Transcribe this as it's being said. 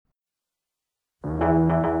Well,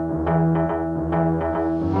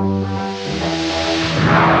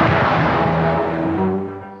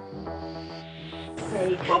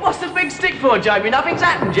 what's the big stick for, Jamie? Nothing's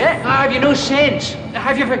happened yet. Have you no sense?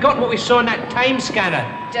 Have you forgotten what we saw in that time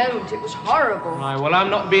scanner? Don't. It was horrible. Right, well, I'm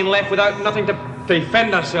not being left without nothing to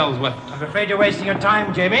defend ourselves with. I'm afraid you're wasting your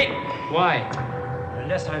time, Jamie. Why?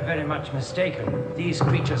 Unless I'm very much mistaken, these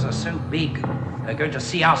creatures are so big, they're going to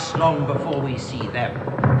see us long before we see them.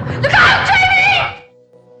 Look out, Jamie!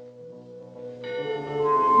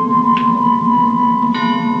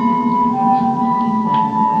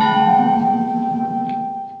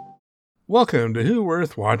 Welcome to Who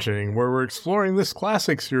Worth Watching, where we're exploring this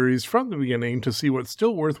classic series from the beginning to see what's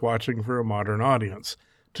still worth watching for a modern audience.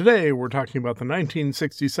 Today, we're talking about the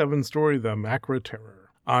 1967 story, The Macra Terror.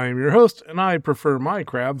 I'm your host, and I prefer my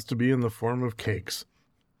crabs to be in the form of cakes.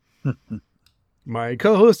 My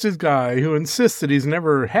co-host is Guy, who insists that he's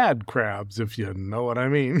never had crabs, if you know what I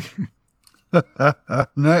mean.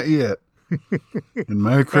 Not yet. In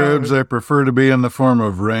my crabs, I prefer to be in the form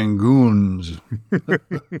of rangoons.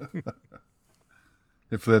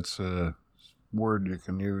 If that's a word you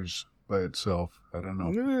can use by itself, I don't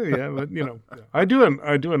know. Yeah, but I do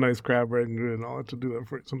a nice crab rangoon, and I'll have to do that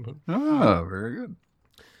for you sometime. Ah, very good.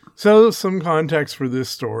 So, some context for this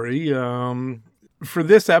story. For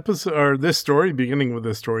this episode, or this story, beginning with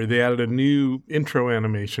this story, they added a new intro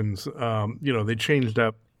animations. They changed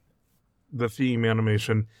up the theme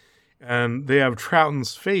animation, and they have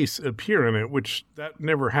Troughton's face appear in it, which that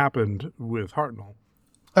never happened with Hartnell.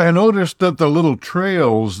 I noticed that the little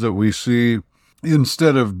trails that we see,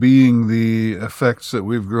 instead of being the effects that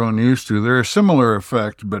we've grown used to, they're a similar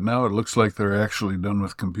effect, but now it looks like they're actually done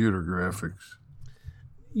with computer graphics.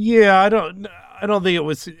 Yeah, I don't think it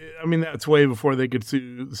was. I mean, that's way before they could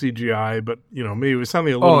do CGI, but maybe it was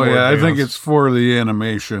something a little more I advanced. think it's for the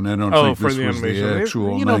animation. I don't think this the was animation. The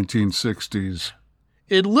actual 1960s.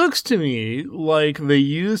 It looks to me like they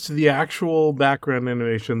used the actual background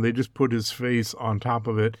animation. They just put his face on top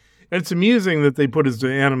of it. And it's amusing that they put his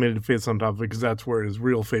animated face on top of it because that's where his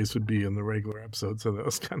real face would be in the regular episode. So that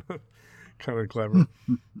was kind of clever.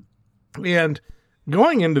 And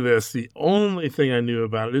going into this, the only thing I knew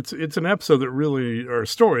about it, it's an episode that really, or a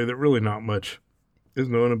story that really not much is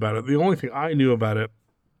known about it. The only thing I knew about it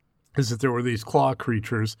is that there were these claw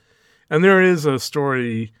creatures. And there is a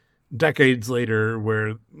story decades later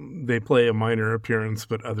where they play a minor appearance,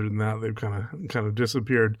 but other than that, they've kind of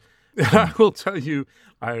disappeared. And I will tell you,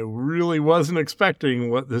 I really wasn't expecting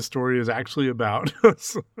what this story is actually about.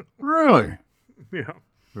 Really? Yeah.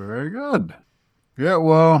 Very good. Yeah,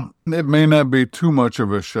 well, it may not be too much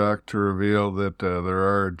of a shock to reveal that there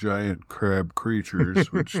are giant crab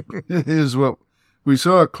creatures, which is what we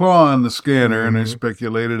saw. A claw on the scanner, and I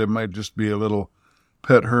speculated it might just be a little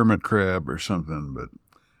pet hermit crab or something, but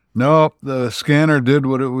no, the scanner did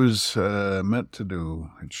what it was meant to do.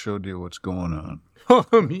 It showed you what's going on.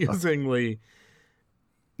 Amusingly,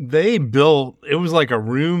 they built, it was like a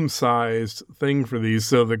room-sized thing for these.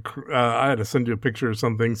 So I had to send you a picture or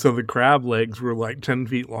something. So the crab legs were like 10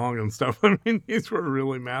 feet long and stuff. I mean, these were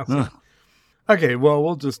really massive. Okay, well,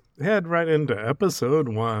 we'll just head right into episode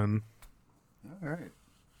 1. All right.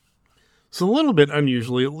 So a little bit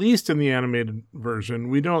unusually, at least in the animated version,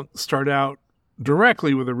 we don't start out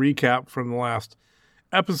directly with a recap from the last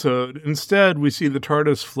episode. Instead, we see the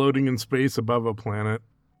TARDIS floating in space above a planet.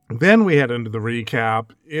 Then we head into the recap,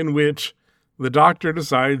 in which the Doctor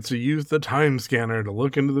decides to use the time scanner to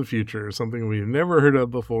look into the future, something we've never heard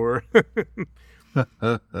of before.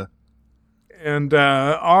 And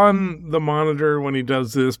on the monitor, when he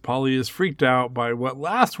does this, Polly is freaked out by what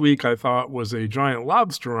last week I thought was a giant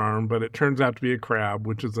lobster arm, but it turns out to be a crab,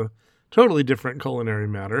 which is a totally different culinary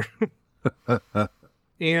matter.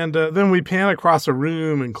 And then we pan across a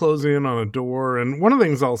room and close in on a door. And one of the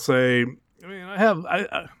things I'll say, I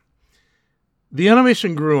mean, the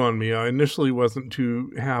animation grew on me. I initially wasn't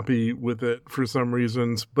too happy with it for some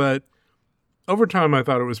reasons, but over time I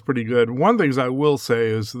thought it was pretty good. One of the things I will say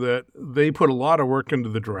is that they put a lot of work into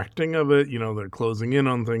the directing of it. They're closing in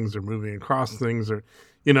on things, they're moving across things, or,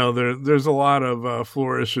 there's a lot of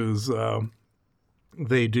flourishes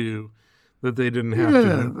they do that they didn't have to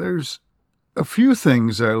do. There's a few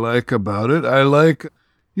things I like about it. I like,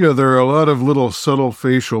 there are a lot of little subtle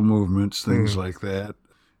facial movements, things like that.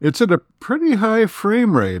 It's at a pretty high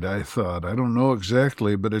frame rate, I thought. I don't know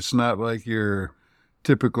exactly, but it's not like your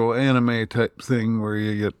typical anime type thing where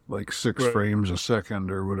you get like 6 frames a second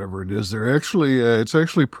or whatever it is. They're actually, it's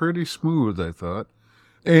actually pretty smooth, I thought.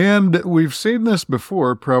 And we've seen this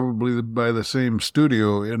before, probably by the same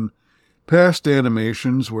studio, in past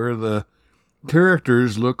animations where the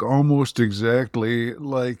characters look almost exactly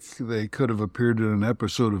like they could have appeared in an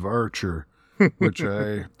episode of Archer, which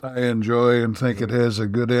I enjoy and think it has a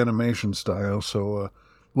good animation style. So a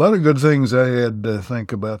lot of good things I had to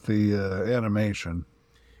think about the animation.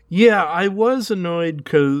 Yeah, I was annoyed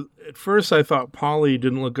because at first I thought Polly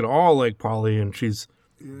didn't look at all like Polly, and she's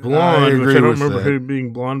blonde, which I don't remember her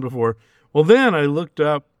being blonde before. Well, then I looked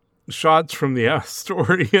up shots from the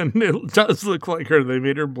story, and it does look like her. They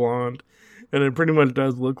made her blonde, and it pretty much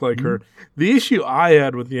does look like her. The issue I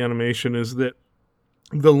had with the animation is that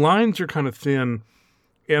the lines are kind of thin,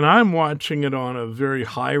 and I'm watching it on a very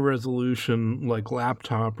high resolution, like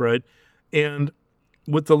laptop, right? And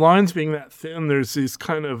with the lines being that thin, there's this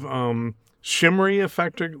kind of shimmery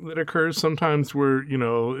effect that occurs sometimes where,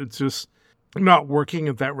 it's just not working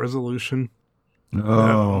at that resolution.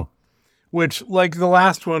 Oh. Which, like the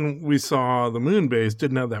last one we saw, the moon base,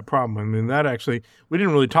 didn't have that problem. I mean, that actually, we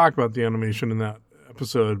didn't really talk about the animation in that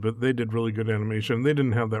episode, but they did really good animation. They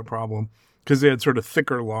didn't have that problem because they had sort of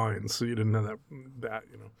thicker lines, so you didn't have that.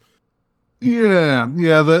 Yeah.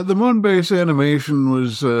 The moon base animation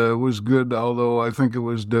was good, although I think it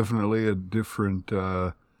was definitely a different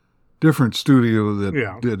studio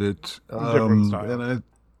that did it. Different style. And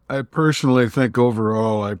I personally think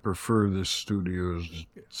overall I prefer this studio's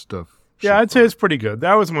stuff. Yeah, I'd say it's pretty good.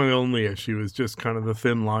 That was my only issue, is just kind of the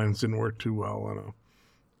thin lines didn't work too well on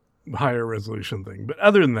a higher resolution thing. But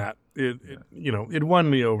other than that, it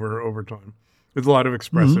won me over time. There's a lot of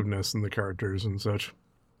expressiveness in the characters and such.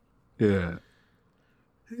 Yeah.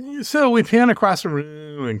 So we pan across the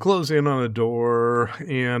room and close in on a door,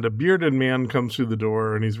 and a bearded man comes through the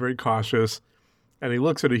door, and he's very cautious, and he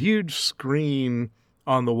looks at a huge screen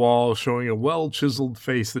on the wall showing a well-chiseled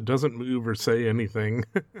face that doesn't move or say anything.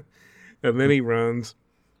 And then he runs.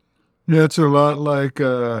 Yeah, it's a lot like,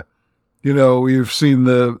 we've seen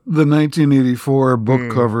the 1984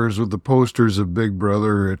 book covers with the posters of Big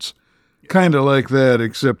Brother. It's kind of like that,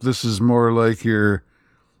 except this is more like your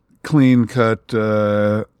clean-cut,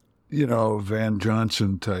 Van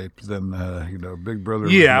Johnson type than, Big Brother.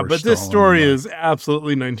 Yeah, but this story is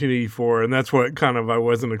absolutely 1984, and that's what kind of I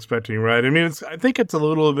wasn't expecting, right? I mean, I think it's a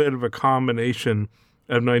little bit of a combination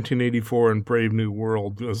of 1984 and Brave New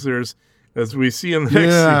World, because there's, as we see in the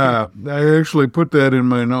next scene. I actually put that in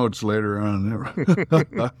my notes later on.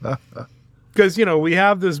 Because, we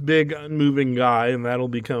have this big unmoving guy, and that'll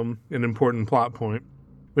become an important plot point.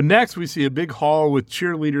 But next we see a big hall with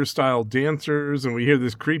cheerleader-style dancers, and we hear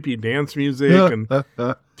this creepy dance music, and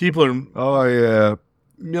people are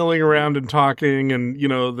milling around and talking, and,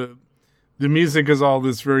 the music is all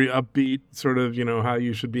this very upbeat sort of, how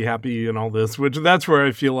you should be happy and all this, which that's where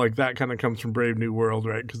I feel like that kind of comes from Brave New World,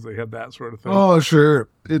 right? Because they had that sort of thing. Oh, sure.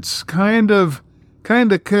 It's kind of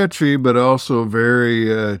catchy, but also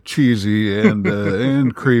very cheesy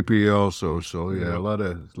and creepy also. So yeah, a lot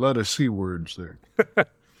of C words there.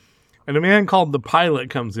 And a man called the Pilot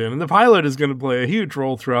comes in, and the Pilot is going to play a huge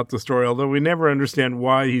role throughout the story, although we never understand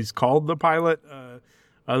why he's called the Pilot,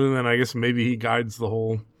 other than I guess maybe he guides the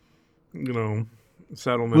whole,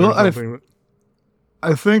 settlement or something.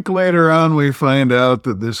 I think later on we find out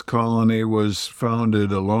that this colony was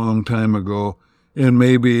founded a long time ago, and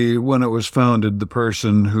maybe when it was founded, the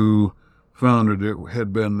person who founded it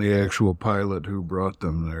had been the actual pilot who brought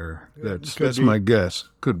them there. That's my guess.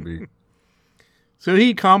 Could be. So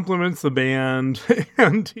he compliments the band,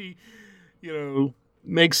 and he,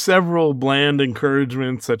 makes several bland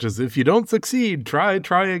encouragements, such as, if you don't succeed, try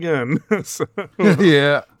again.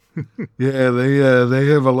 Yeah. They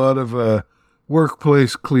have a lot of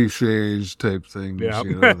workplace cliches type things. Yeah.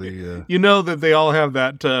 That they all have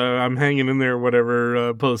that I'm hanging in there,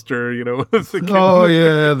 whatever poster, with the Oh,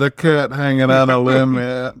 yeah, the cat hanging on a limb,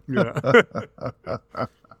 yeah.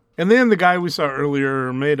 And then the guy we saw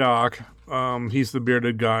earlier, Madoc, he's the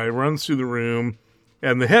bearded guy, runs through the room,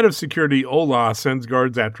 and the head of security, Ola, sends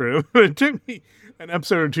guards after him. It took me an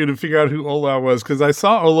episode or two to figure out who Ola was, because I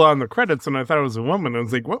saw Ola in the credits, and I thought it was a woman. I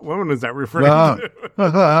was like, what woman is that referring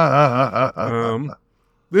to?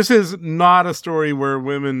 This is not a story where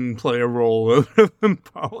women play a role other than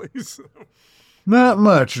Polly. So. Not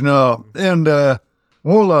much, no. And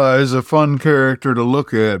Ola is a fun character to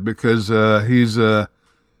look at, because he's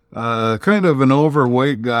kind of an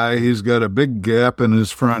overweight guy. He's got a big gap in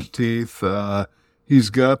his front teeth.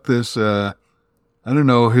 He's got this...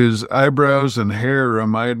 his eyebrows and hair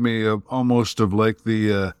remind me of almost of like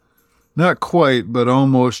the, not quite, but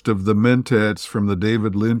almost of the Mentats from the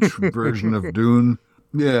David Lynch version of Dune.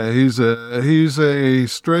 Yeah, he's a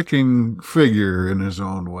striking figure in his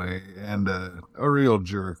own way, and a real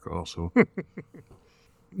jerk also.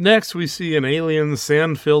 Next, we see an alien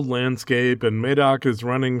sand-filled landscape, and Madoc is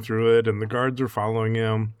running through it, and the guards are following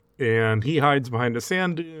him, and he hides behind a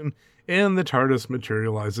sand dune, and the TARDIS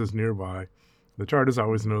materializes nearby. The TARDIS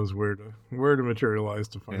always knows where to materialize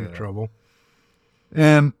to find trouble.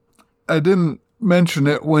 And I didn't mention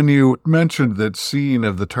it when you mentioned that scene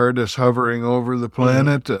of the TARDIS hovering over the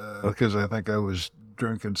planet, because I think I was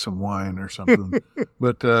drinking some wine or something.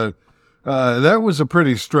 But that was a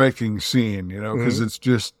pretty striking scene, because it's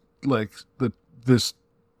just like this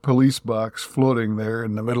police box floating there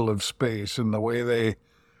in the middle of space, and the way they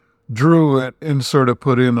drew it and sort of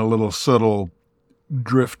put in a little subtle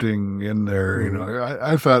drifting in there,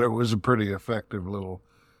 I thought it was a pretty effective little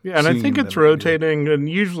and I think it's rotating, and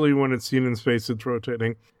usually when it's seen in space, it's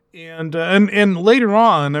rotating. And later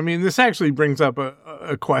on, I mean, this actually brings up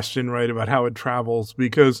a question, right, about how it travels,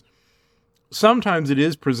 because sometimes it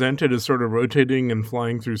is presented as sort of rotating and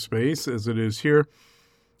flying through space, as it is here.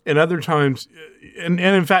 And other times, and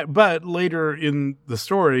in fact, but later in the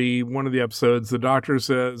story, one of the episodes, the Doctor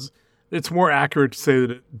says it's more accurate to say that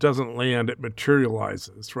it doesn't land, it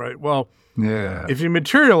materializes, right? Well, if you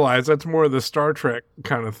materialize, that's more of the Star Trek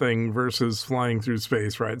kind of thing versus flying through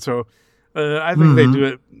space, right? So I think they do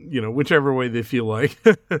it, whichever way they feel like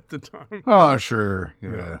at the time. Oh, sure.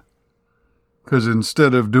 Yeah. Because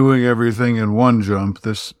instead of doing everything in one jump,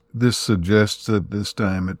 this suggests that this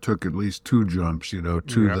time it took at least two jumps,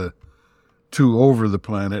 two over the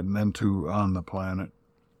planet and then two on the planet.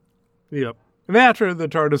 Yep. And after the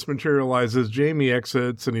TARDIS materializes, Jamie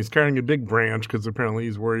exits, and he's carrying a big branch because apparently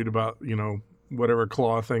he's worried about, whatever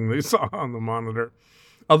claw thing they saw on the monitor.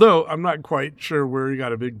 Although I'm not quite sure where he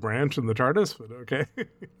got a big branch in the TARDIS, but okay.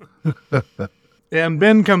 And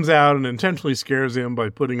Ben comes out and intentionally scares him by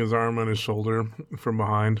putting his arm on his shoulder from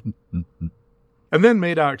behind. And then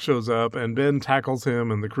Madoc shows up, and Ben tackles him,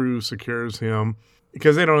 and the crew secures him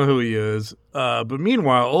because they don't know who he is. But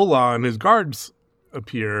meanwhile, Ola and his guards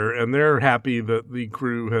appear, and they're happy that the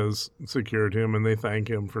crew has secured him, and they thank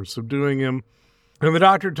him for subduing him. And the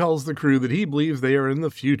Doctor tells the crew that he believes they are in the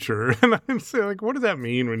future. And I'm saying, like, what does that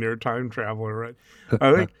mean when you're a time traveler, right?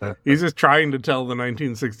 I think he's just trying to tell the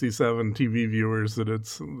 1967 TV viewers that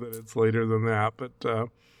it's later than that. But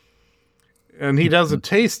and he does a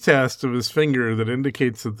taste test of his finger that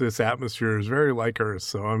indicates that this atmosphere is very like Earth.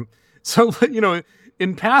 So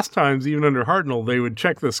in past times, even under Hartnell, they would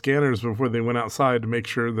check the scanners before they went outside to make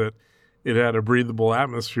sure that it had a breathable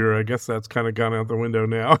atmosphere. I guess that's kind of gone out the window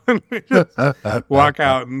now. Just walk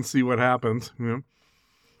out and see what happens.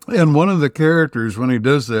 And one of the characters, when he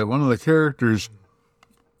does that, one of the characters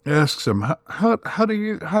asks him, how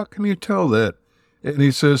can you tell that? And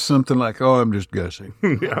he says something like, "Oh, I'm just guessing."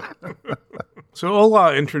 So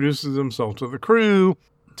Ola introduces himself to the crew,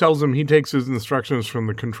 tells them he takes his instructions from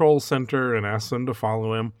the control center and asks them to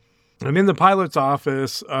follow him. And in the pilot's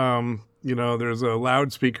office, there's a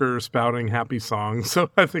loudspeaker spouting happy songs.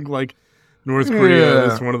 So I think like North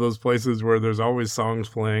Korea is one of those places where there's always songs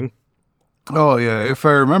playing. Oh, yeah. If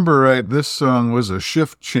I remember right, this song was a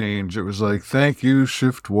shift change. It was like, "Thank you,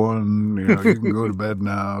 shift 1. You can go to bed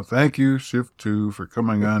now. Thank you, shift 2, for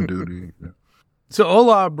coming on duty." So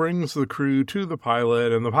Ola brings the crew to the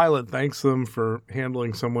pilot, and the pilot thanks them for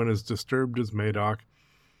handling someone as disturbed as Madoc.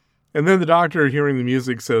 And then the Doctor, hearing the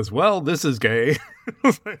music, says, "Well, this is gay."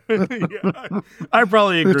 I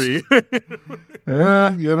probably agree.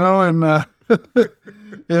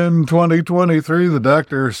 In 2023, the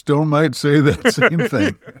Doctor still might say that same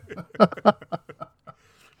thing.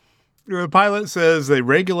 The pilot says they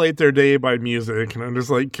regulate their day by music, and I'm just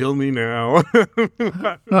like, kill me now.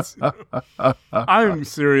 I'm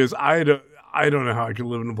serious. I don't know how I could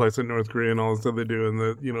live in a place in North Korea and all the stuff they do, and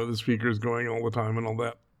the speakers going all the time and all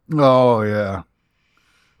that. Oh, yeah.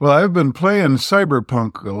 Well, I've been playing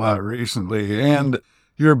Cyberpunk a lot recently, and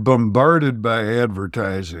you're bombarded by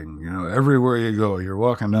advertising. Everywhere you go, you're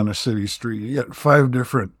walking down a city street, you get 5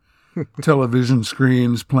 different television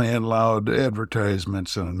screens playing loud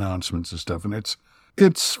advertisements and announcements and stuff. And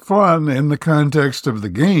it's fun in the context of the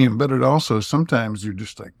game, but it also sometimes you're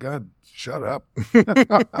just like, God, shut up.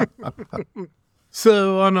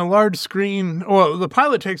 So on a large screen, the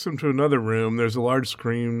pilot takes them to another room. There's a large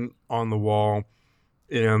screen on the wall,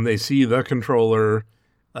 and they see the controller,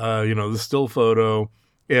 the still photo,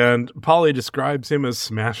 and Polly describes him as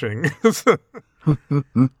smashing.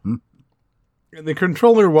 And the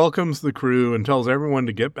controller welcomes the crew and tells everyone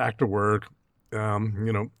to get back to work.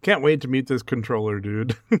 Can't wait to meet this controller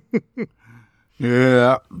dude.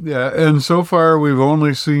 Yeah. And so far, we've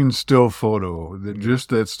only seen still photo, just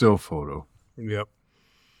that still photo. Yep.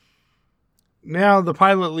 Now the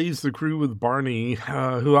pilot leaves the crew with Barney,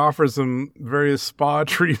 who offers them various spa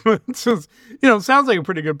treatments. Sounds like a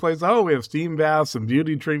pretty good place. Oh, we have steam baths and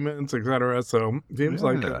beauty treatments, etc. So seems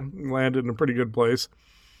like landed in a pretty good place.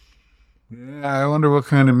 Yeah, I wonder what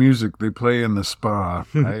kind of music they play in the spa.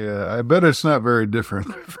 I bet it's not very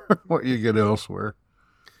different from what you get elsewhere.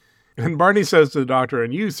 And Barney says to the doctor,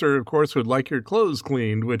 and you, sir, of course, would like your clothes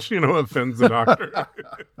cleaned, which, offends the doctor.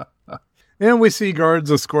 And we see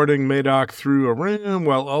guards escorting Madoc through a room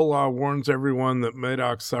while Ola warns everyone that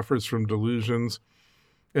Madoc suffers from delusions.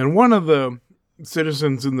 And one of the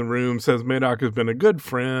citizens in the room says Madoc has been a good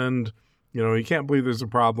friend. He can't believe there's a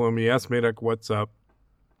problem. He asks Madoc what's up.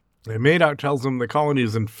 And Madoc tells him the colony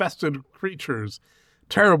is infested with creatures,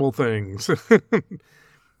 terrible things.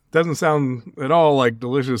 Doesn't sound at all like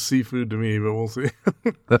delicious seafood to me, but we'll see.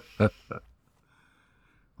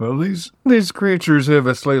 Well, these creatures have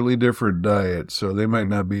a slightly different diet, so they might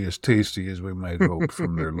not be as tasty as we might hope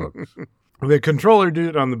from their looks. The controller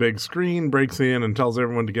dude on the big screen breaks in and tells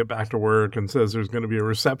everyone to get back to work and says there's going to be a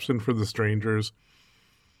reception for the strangers.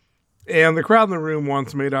 And the crowd in the room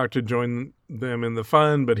wants Madoc to join them in the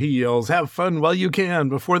fun, but he yells, "Have fun while you can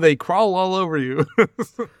before they crawl all over you."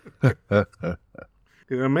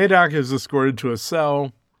 Madoc is escorted to a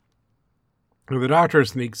cell. The doctor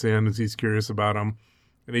sneaks in as he's curious about him.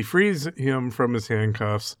 And he frees him from his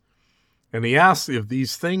handcuffs, and he asks if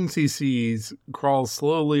these things he sees crawl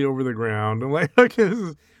slowly over the ground.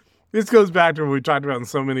 And this goes back to what we talked about in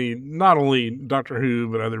so many, not only Doctor Who,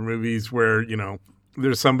 but other movies where,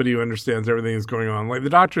 there's somebody who understands everything that's going on. Like the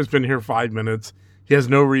doctor's been here 5 minutes. He has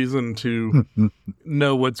no reason to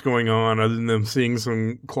know what's going on other than them seeing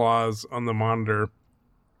some claws on the monitor.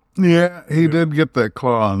 Yeah, he did get that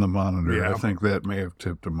claw on the monitor. Yeah. I think that may have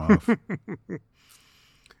tipped him off.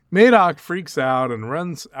 Madoc freaks out and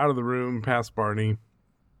runs out of the room past Barney.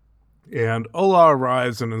 And Ola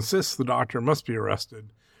arrives and insists the doctor must be arrested.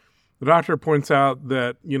 The doctor points out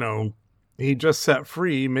that, he just set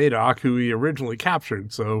free Madoc, who he originally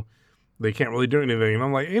captured, so they can't really do anything. And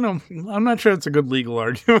I'm like, I'm not sure it's a good legal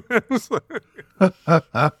argument.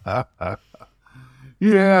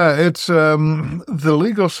 Yeah, it's the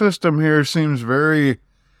legal system here seems very...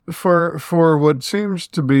 For what seems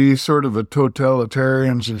to be sort of a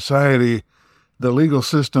totalitarian society, the legal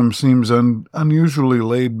system seems unusually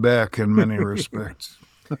laid back in many respects.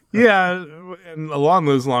 Yeah, and along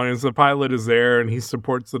those lines, the pilot is there and he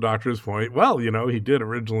supports the doctor's point. Well, he did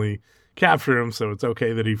originally capture him, so it's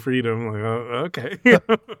okay that he freed him. Like, okay.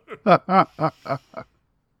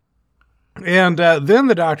 And then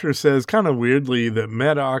the doctor says kind of weirdly that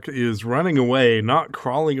Madoc is running away, not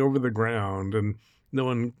crawling over the ground, and no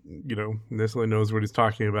one, necessarily knows what he's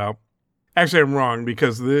talking about. Actually, I'm wrong,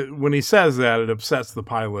 because when he says that, it upsets the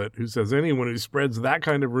pilot, who says anyone who spreads that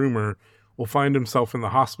kind of rumor will find himself in the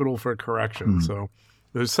hospital for correction. So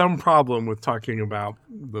there's some problem with talking about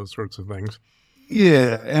those sorts of things.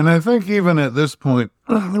 Yeah, and I think even at this point,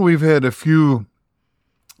 we've had a few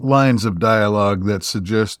lines of dialogue that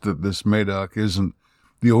suggest that this Madoc isn't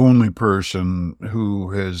the only person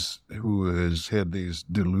who has had these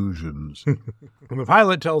delusions. And the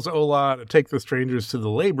pilot tells Ola to take the strangers to the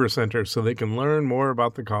labor center so they can learn more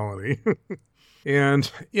about the colony.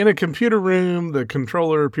 And in a computer room, the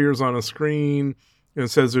controller appears on a screen and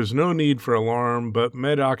says there's no need for alarm, but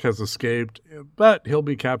Madoc has escaped, but he'll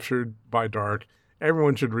be captured by dark.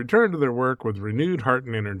 Everyone should return to their work with renewed heart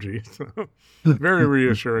and energy. So, very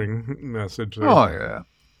reassuring message there. Oh, yeah.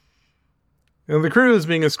 And the crew is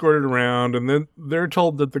being escorted around, and then they're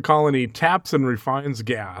told that the colony taps and refines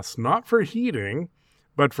gas, not for heating,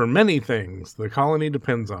 but for many things. The colony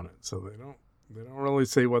depends on it, so they don't really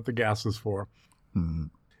say what the gas is for. Mm-hmm.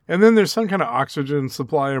 And then there's some kind of oxygen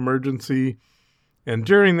supply emergency, and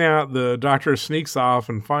during that, the doctor sneaks off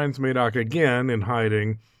and finds Madoc again in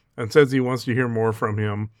hiding and says he wants to hear more from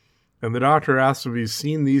him. And the doctor asks if he's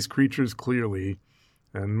seen these creatures clearly.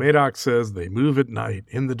 And Madoc says they move at night,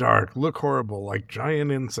 in the dark, look horrible, like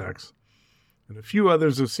giant insects. And a few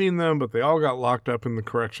others have seen them, but they all got locked up in the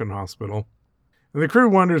correction hospital. And the crew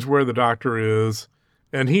wonders where the doctor is,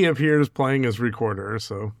 and he appears playing his recorder,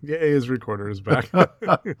 so yay, his recorder is back.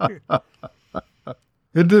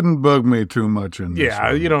 It didn't bug me too much in this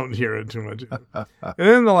Yeah, one. you don't hear it too much. And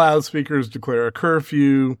then the loudspeakers declare a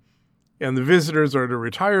curfew, and the visitors are to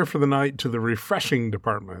retire for the night to the refreshing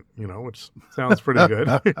department, which sounds pretty good.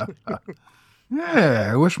 Yeah,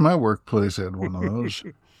 I wish my workplace had one of those.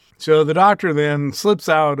 So the doctor then slips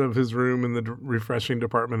out of his room in the refreshing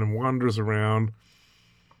department and wanders around.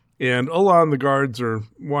 And Ola and the guards are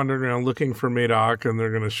wandering around looking for Madoc, and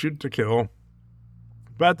they're going to shoot to kill.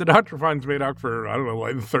 But the doctor finds Madoc for, I don't know,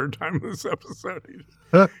 like the third time in this episode.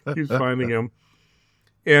 He's finding him.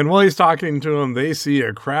 And while he's talking to him, they see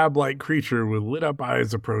a crab-like creature with lit-up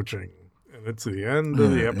eyes approaching. And it's the end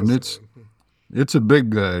of the episode. And it's a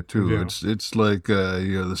big guy, too. Yeah. It's like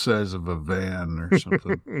the size of a van or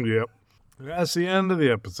something. Yep. That's the end of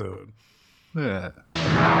the episode. Yeah.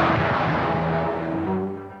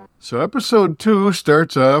 So episode 2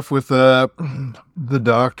 starts off with the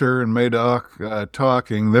doctor and Madoc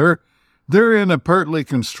talking. They're in a partly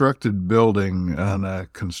constructed building on a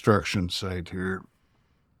construction site here.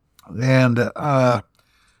 And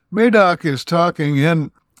Madoc is talking,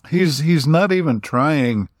 and he's not even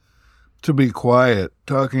trying to be quiet,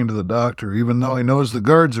 talking to the doctor, even though he knows the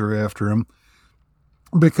guards are after him,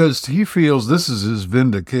 because he feels this is his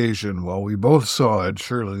vindication. Well, we both saw it.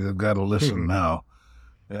 Surely they've got to listen now.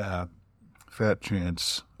 Yeah, fat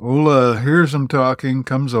chance. Ola hears him talking,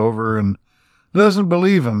 comes over, and doesn't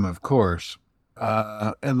believe him, of course.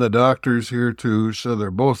 And the doctor's here too, so they're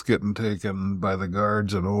both getting taken by the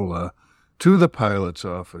guards and Ola to the pilot's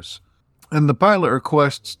office. And the pilot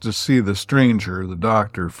requests to see the stranger, the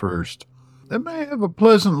doctor, first. They may have a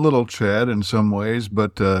pleasant little chat in some ways,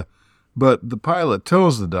 but the pilot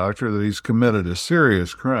tells the doctor that he's committed a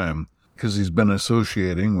serious crime because he's been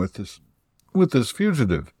associating with this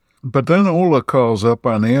fugitive. But then Ola calls up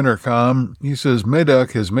on the intercom. He says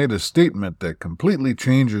Madoc has made a statement that completely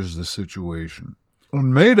changes the situation.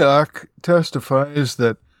 And Madoc testifies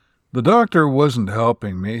that the doctor wasn't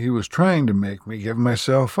helping me. He was trying to make me give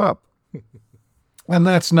myself up. And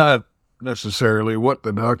that's not necessarily what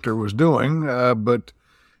the doctor was doing, but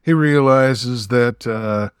he realizes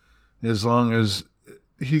that as long as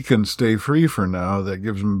he can stay free for now, that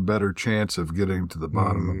gives him a better chance of getting to the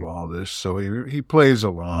bottom of all this. So he plays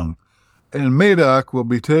along. And Madoc will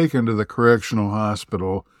be taken to the correctional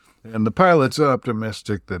hospital, and the pilot's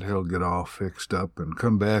optimistic that he'll get all fixed up and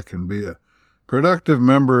come back and be a productive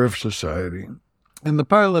member of society. And the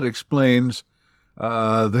pilot explains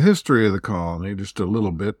the history of the colony just a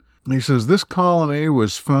little bit. He says this colony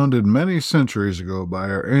was founded many centuries ago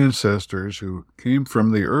by our ancestors who came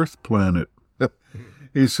from the Earth planet.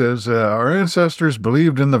 He says, our ancestors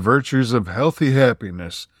believed in the virtues of healthy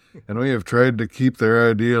happiness, and we have tried to keep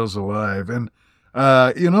their ideals alive. And,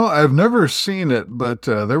 I've never seen it, but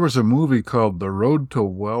there was a movie called The Road to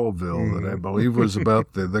Wellville that I believe was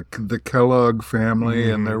about the Kellogg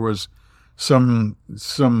family, and there was some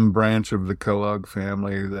branch of the Kellogg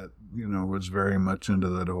family that, was very much into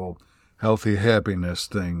that whole healthy happiness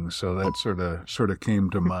thing. So that sort of came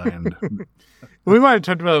to mind. We might have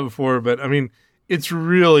talked about it before, but I mean, it's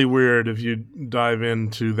really weird if you dive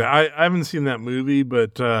into that. I haven't seen that movie,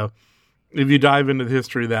 but if you dive into the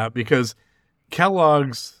history of that, because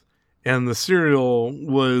Kellogg's and the cereal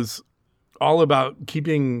was all about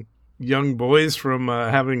keeping young boys from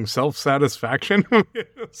having self-satisfaction.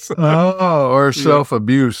 Or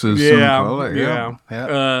self-abuse, as some call it.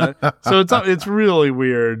 Yeah. So it's really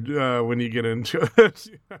weird when you get into it.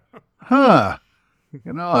 Huh.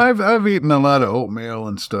 I've eaten a lot of oatmeal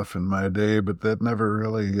and stuff in my day, but that never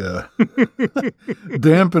really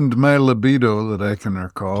dampened my libido that I can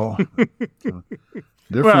recall.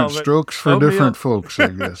 Different strokes for oatmeal. Different folks, I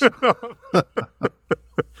guess.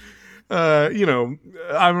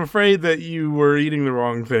 I'm afraid that you were eating the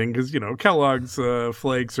wrong thing because, Kellogg's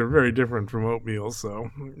flakes are very different from oatmeal, so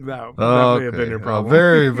that may have been your problem.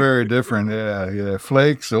 Very, very different. Yeah.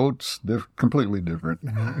 Flakes, oats, completely different.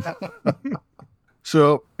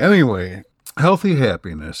 So, anyway, healthy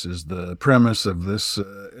happiness is the premise of this,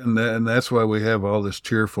 and that's why we have all this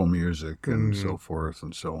cheerful music and so forth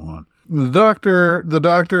and so on. The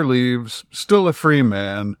doctor leaves, still a free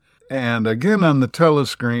man, and again on the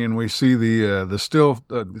telescreen we see the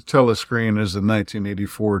telescreen is the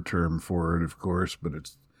 1984 term for it, of course, but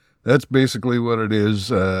that's basically what it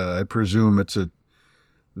is. I presume it's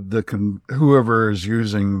whoever is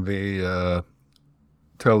using the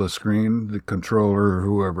telescreen, the controller or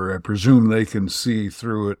whoever, I presume they can see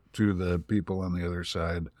through it to the people on the other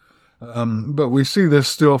side. But we see this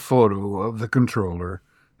still photo of the controller,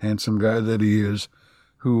 handsome guy that he is,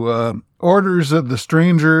 who orders that the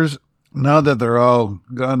strangers, now that they're all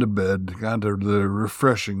gone to bed, gone to the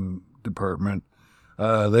refreshing department,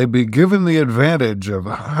 they be given the advantage of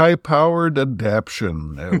high-powered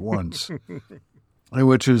adaption at once,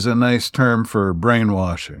 which is a nice term for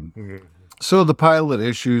brainwashing. Mm-hmm. So the pilot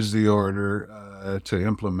issues the order to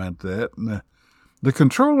implement that. And the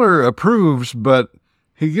controller approves, but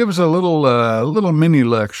he gives a little mini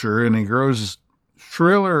lecture, and he grows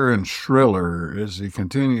shriller and shriller as he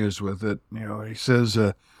continues with it. He says,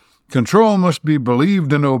 control must be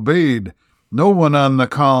believed and obeyed. No one on the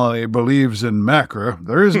colony believes in Macra.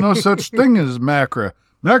 There is no such thing as Macra.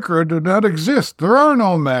 Macra do not exist. There are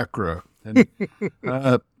no Macra. And,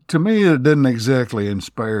 to me, it didn't exactly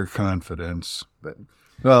inspire confidence. But,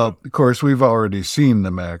 well, of course, we've already seen the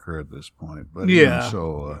Macra at this point. But yeah.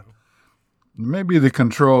 So maybe the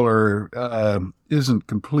controller isn't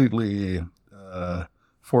completely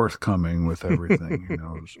forthcoming with everything, you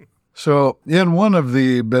know. So in one of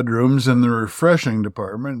the bedrooms in the refreshing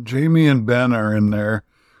department, Jamie and Ben are in there.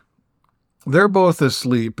 They're both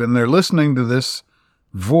asleep, and they're listening to this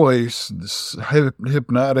voice, this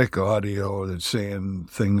hypnotic audio that's saying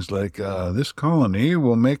things like, this colony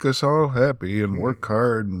will make us all happy and work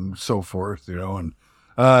hard and so forth, you know,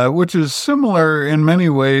 and which is similar in many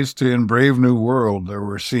ways to in Brave New World. There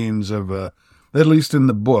were scenes of, at least in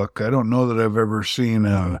the book, I don't know that I've ever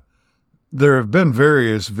seen, there have been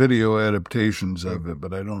various video adaptations of it,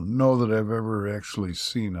 but I don't know that I've ever actually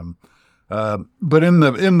seen them. But in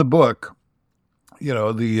the book, you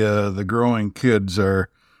know, the growing kids are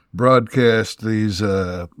broadcast these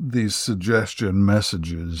suggestion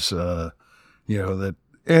messages, you know, that,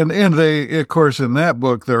 and they, of course, in that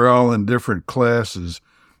book, they're all in different classes.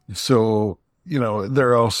 So, you know,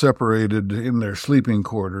 they're all separated in their sleeping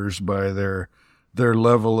quarters by their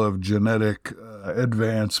level of genetic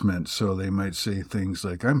advancement. So they might say things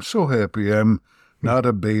like, I'm so happy I'm not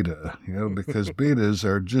a beta, you know, because betas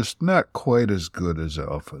are just not quite as good as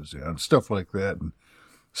alphas, you know, and stuff like that. And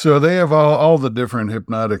so they have all the different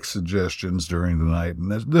hypnotic suggestions during the night.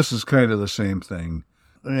 And this is kind of the same thing.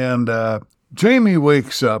 And Jamie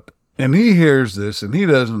wakes up and he hears this and he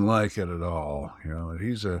doesn't like it at all. You know,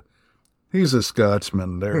 he's a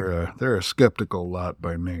Scotsman. They're a skeptical lot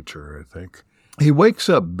by nature, I think. He wakes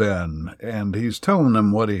up Ben, and he's telling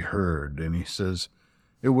him what he heard, and he says,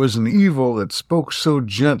 it was an evil that spoke so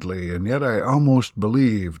gently, and yet I almost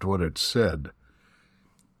believed what it said.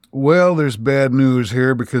 Well, there's bad news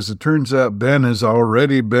here, because it turns out Ben has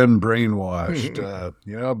already been brainwashed.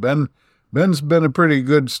 You know, Ben's been a pretty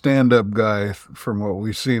good stand-up guy from what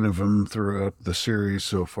we've seen of him throughout the series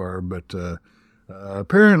so far, but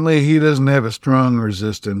apparently he doesn't have a strong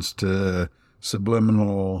resistance to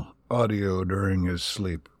subliminal audio during his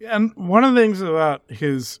sleep. And one of the things about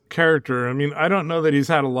his character, I mean, I don't know that he's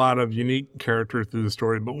had a lot of unique character through the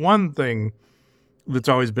story, but one thing that's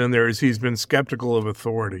always been there is he's been skeptical of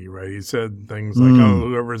authority, right? He said things like, oh,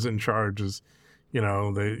 whoever's in charge is, you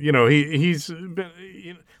know, he's been,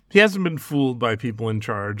 you know, he hasn't been fooled by people in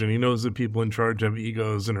charge, and he knows that people in charge have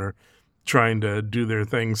egos and are trying to do their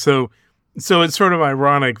thing. So it's sort of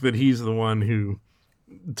ironic that he's the one who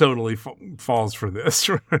totally falls for this.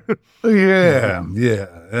 Yeah.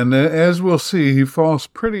 And as we'll see, he falls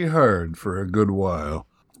pretty hard for a good while.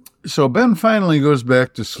 So Ben finally goes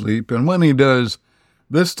back to sleep, and when he does,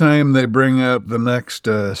 this time they bring out the next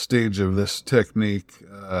stage of this technique.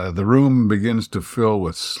 The room begins to fill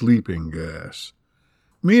with sleeping gas.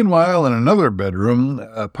 Meanwhile, in another bedroom,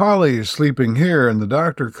 Polly is sleeping here, and the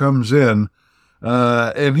doctor comes in,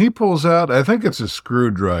 and he pulls out, I think it's a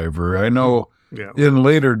screwdriver. I know. Yeah. In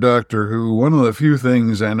later Doctor Who, one of the few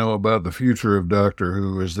things I know about the future of Doctor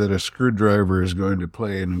Who is that a screwdriver is going to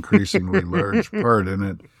play an increasingly large part in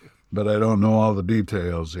it, but I don't know all the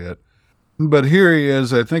details yet. But here he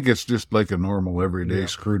is. I think it's just like a normal everyday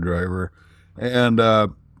screwdriver. And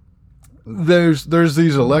there's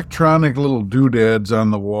these electronic little doodads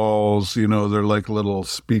on the walls. You know, they're like little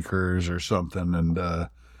speakers or something. And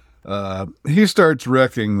he starts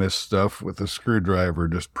wrecking this stuff with a screwdriver,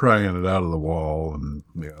 just prying it out of the wall and,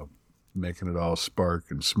 you know, making it all spark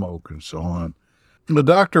and smoke and so on. The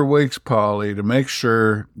doctor wakes Polly to make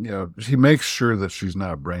sure, you know, he makes sure that she's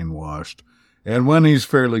not brainwashed. And when he's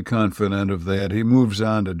fairly confident of that, he moves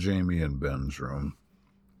on to Jamie and Ben's room.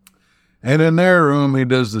 And in their room, he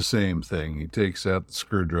does the same thing. He takes out the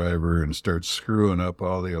screwdriver and starts screwing up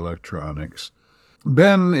all the electronics.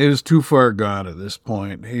 Ben is too far gone at this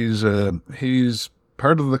point. He's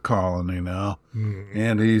part of the colony now,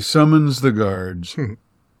 and he summons the guards.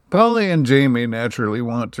 Polly and Jamie naturally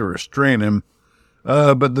want to restrain him,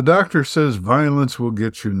 but the doctor says violence will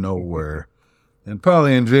get you nowhere. And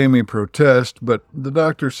Polly and Jamie protest, but the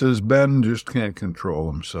doctor says Ben just can't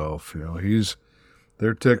control himself. You know,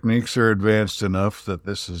 their techniques are advanced enough that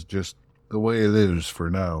this is just the way it is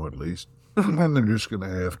for now, at least. And they're just going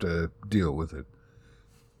to have to deal with it.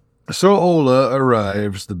 So Ola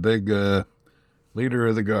arrives, the big leader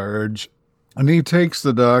of the guards, and he takes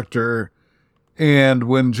the doctor, and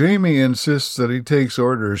when Jamie insists that he takes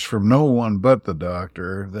orders from no one but the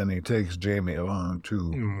doctor, then he takes Jamie along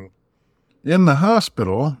too. In the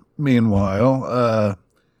hospital, meanwhile,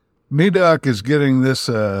 Medoc is getting this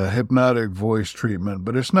hypnotic voice treatment,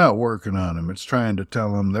 but it's not working on him. It's trying to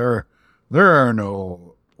tell him there are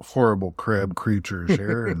no horrible crab creatures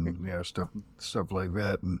here and stuff like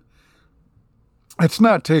that. And it's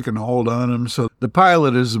not taking hold on him. So the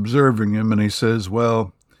pilot is observing him, and he says,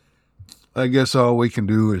 well, I guess all we can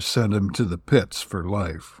do is send him to the pits for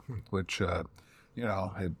life, which,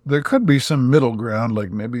 there could be some middle ground,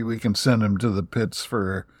 like maybe we can send him to the pits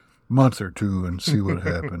for a month or two and see what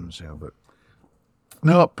happens. But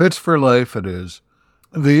no, pits for life it is.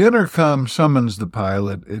 The intercom summons the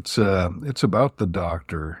pilot. It's about the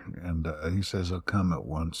doctor, and he says he'll come at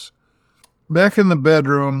once. Back in the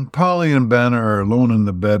bedroom, Polly and Ben are alone in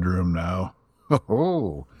the bedroom now.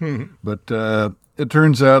 But it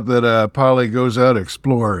turns out that Polly goes out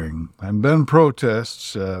exploring, and Ben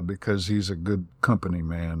protests because he's a good company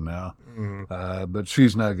man now. But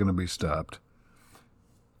she's not going to be stopped.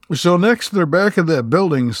 So next, they're back at that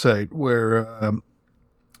building site where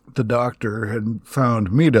the doctor had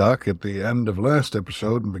found Medoc at the end of last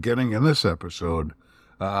episode and beginning in this episode,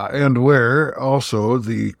 and where also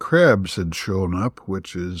the crabs had shown up,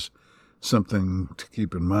 which is something to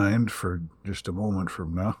keep in mind for just a moment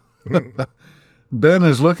from now. Ben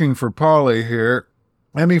is looking for Polly here,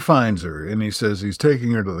 and he finds her, and he says he's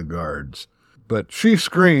taking her to the guards. But she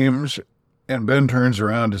screams, and Ben turns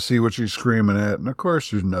around to see what she's screaming at, and of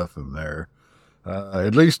course there's nothing there.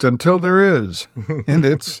 At least until there is. And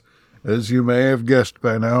it's, as you may have guessed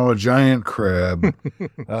by now, a giant crab.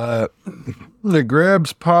 It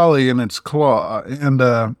grabs Polly in its claw,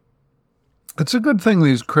 and it's a good thing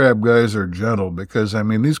these crab guys are gentle, because,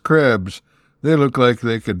 these crabs, they look like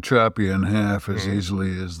they could chop you in half as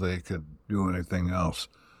easily as they could do anything else.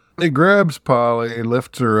 He grabs Polly,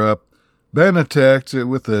 lifts her up. Ben attacks it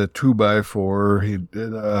with a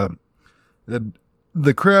 2x4.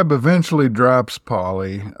 The crab eventually drops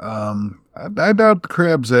Polly. I doubt the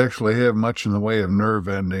crabs actually have much in the way of nerve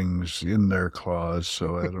endings in their claws,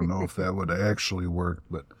 so I don't know if that would actually work,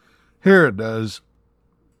 but here it does.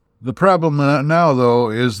 The problem now, though,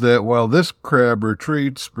 is that while this crab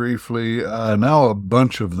retreats briefly, now a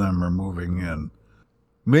bunch of them are moving in.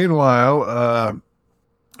 Meanwhile,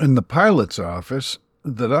 in the pilot's office,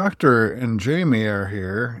 the doctor and Jamie are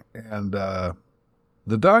here, and the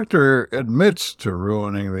doctor admits to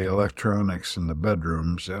ruining the electronics in the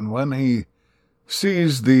bedrooms, and when he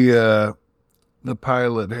sees the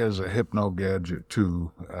pilot has a hypno gadget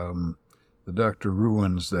too, the doctor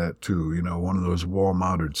ruins that too, one of those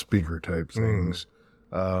wall-mounted speaker type things.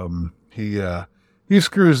 He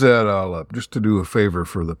screws that all up just to do a favor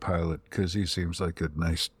for the pilot, because he seems like a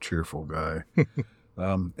nice, cheerful guy.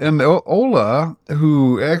 And Ola,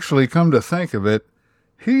 who actually, come to think of it,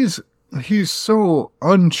 he's so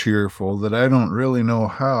uncheerful that I don't really know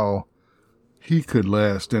how he could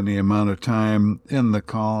last any amount of time in the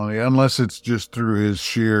colony, unless it's just through his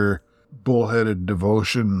sheer bullheaded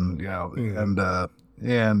devotion,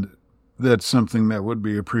 and that's something that would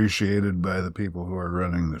be appreciated by the people who are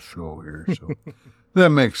running the show here. So that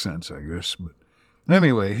makes sense, I guess. But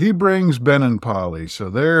anyway, he brings Ben and Polly, so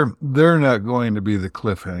they're not going to be the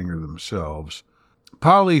cliffhanger themselves.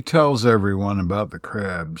 Polly tells everyone about the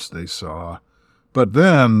crabs they saw, but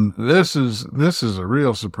then this is a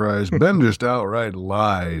real surprise. Ben just outright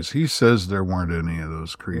lies. He says there weren't any of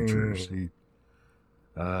those creatures.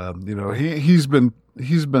 He's been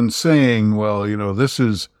saying, well, this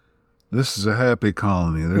is a happy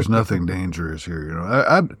colony. There's nothing dangerous here.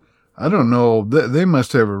 I don't know. They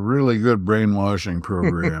must have a really good brainwashing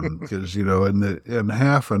program, because in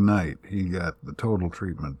half a night he got the total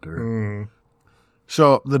treatment there.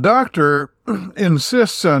 So the doctor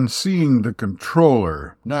insists on seeing the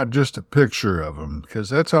controller, not just a picture of him, because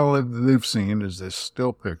that's all they've seen is this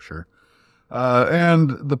still picture.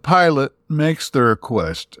 And the pilot makes the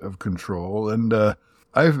request of control, and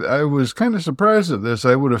I was kind of surprised at this.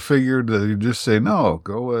 I would have figured that he'd just say, no,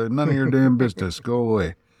 go, none of your damn business, go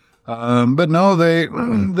away. But no,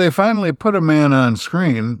 they finally put a man on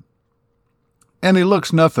screen, and he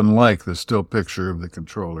looks nothing like the still picture of the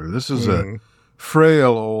controller. This is a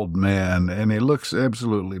frail old man, and he looks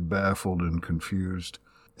absolutely baffled and confused.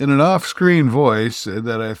 In an off-screen voice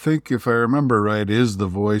that I think, if I remember right, is the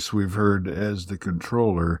voice we've heard as the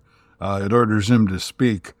controller, it orders him to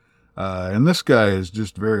speak. And this guy is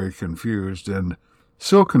just very confused, and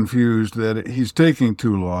so confused that he's taking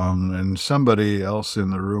too long, and somebody else in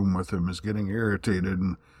the room with him is getting irritated.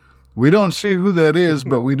 And we don't see who that is,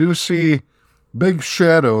 but we do see big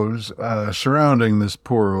shadows surrounding this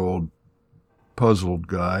poor old puzzled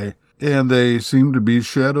guy. And they seem to be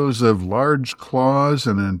shadows of large claws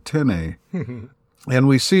and antennae. And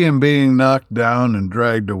we see him being knocked down and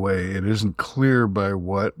dragged away. It isn't clear by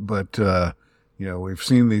what, but, we've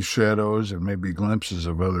seen these shadows and maybe glimpses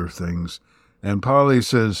of other things. And Polly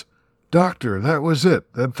says, "Doctor, that was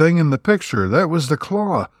it. That thing in the picture, that was the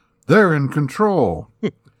claw. They're in control."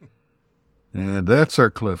 And that's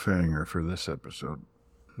our cliffhanger for this episode.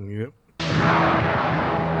 Yep.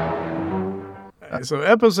 So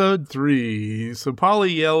episode 3. So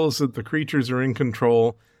Polly yells that the creatures are in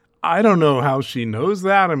control. I don't know how she knows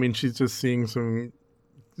that. I mean, she's just seeing some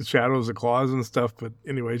shadows of claws and stuff. But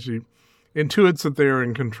anyway, she intuits that they are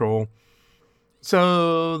in control.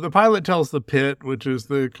 So the pilot tells the pit, which is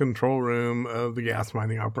the control room of the gas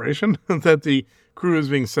mining operation, that the crew is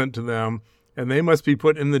being sent to them, and they must be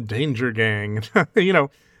put in the danger gang.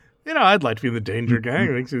 I'd like to be in the danger gang.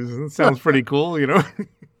 It sounds pretty cool,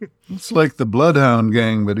 It's like the Bloodhound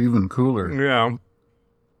gang, but even cooler. Yeah.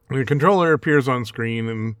 The controller appears on screen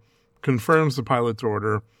and confirms the pilot's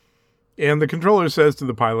order. And the controller says to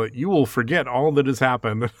the pilot, "You will forget all that has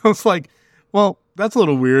happened." I was like, well, that's a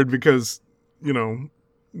little weird because,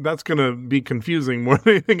 that's going to be confusing more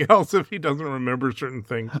than anything else if he doesn't remember certain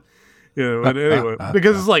things. But anyway,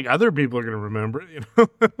 because it's like other people are going to remember it,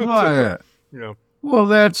 Oh, yeah. Well,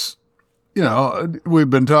 that's, we've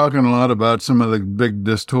been talking a lot about some of the big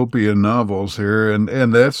dystopian novels here, and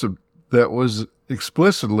that was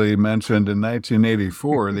explicitly mentioned in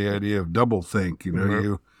 1984, the idea of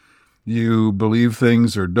doublethink. You believe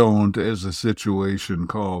things or don't as the situation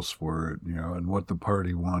calls for it, and what the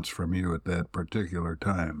party wants from you at that particular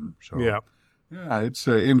time. So, yeah, it's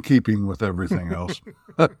in keeping with everything else.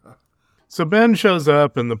 So Ben shows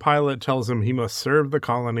up, and the pilot tells him he must serve the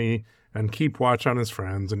colony and keep watch on his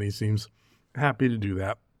friends, and he seems happy to do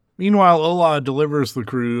that. Meanwhile, Ola delivers the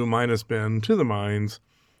crew, minus Ben, to the mines,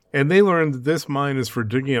 and they learn that this mine is for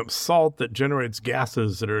digging up salt that generates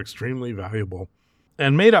gases that are extremely valuable.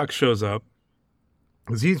 And Madoc shows up,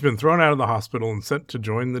 as he's been thrown out of the hospital and sent to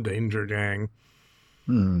join the danger gang.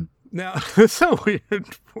 Now, it's a weird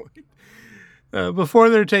point. Before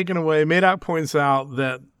they're taken away, Madoc points out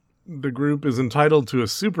that the group is entitled to a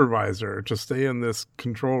supervisor to stay in this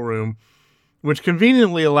control room, which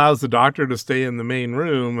conveniently allows the doctor to stay in the main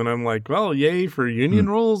room. And I'm like, well, yay for union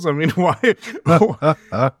rules. I mean, why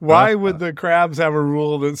would the crabs have a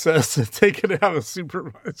rule that says that they can have a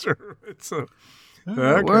supervisor?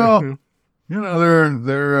 Okay. Well,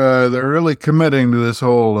 they're really committing to this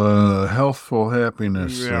whole healthful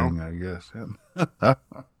happiness thing, I guess.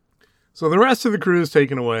 So the rest of the crew is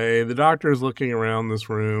taken away. The doctor is looking around this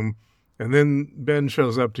room, and then Ben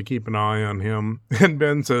shows up to keep an eye on him. And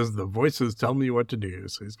Ben says, "The voices tell me what to do."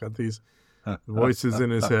 So he's got these voices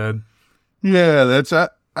in his head. Yeah,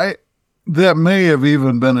 that may have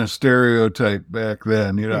even been a stereotype back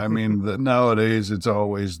then. Nowadays it's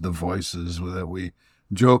always the voices that we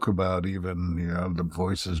joke about. Even the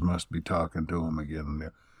voices must be talking to him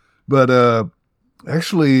again. But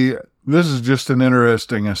actually, this is just an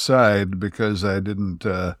interesting aside because I didn't.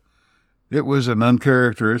 It was an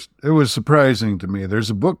uncharacteristic. It was surprising to me. There's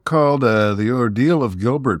a book called "The Ordeal of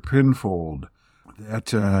Gilbert Pinfold"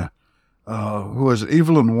 that who was it?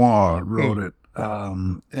 Evelyn Waugh wrote it,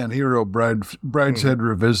 and he wrote Brideshead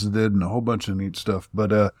Revisited" and a whole bunch of neat stuff.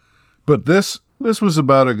 But this was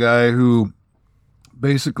about a guy who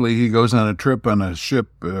basically he goes on a trip on a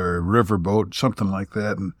ship or riverboat, something like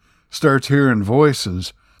that, and starts hearing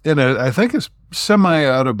voices. And I think it's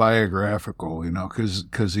semi-autobiographical,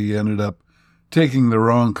 because he ended up taking the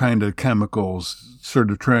wrong kind of chemicals, sort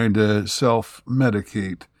of trying to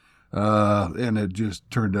self-medicate, and it just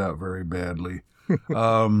turned out very badly.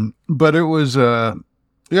 But it was, it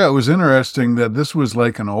was interesting that this was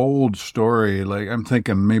like an old story, like I'm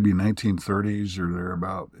thinking maybe 1930s or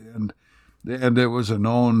thereabout, and it was a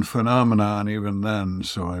known phenomenon even then.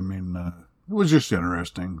 So, I mean, it was just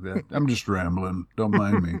interesting. I'm just rambling. Don't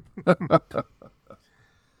mind me.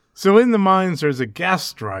 So in the mines, there's a gas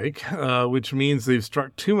strike, which means they've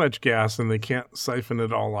struck too much gas and they can't siphon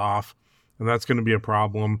it all off. And that's going to be a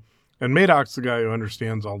problem. And Madoc's the guy who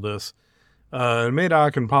understands all this.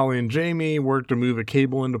 Madoc and Polly and Jamie work to move a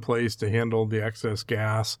cable into place to handle the excess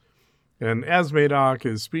gas. And as Madoc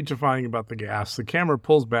is speechifying about the gas, the camera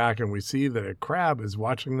pulls back and we see that a crab is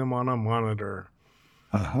watching them on a monitor.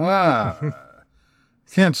 Aha!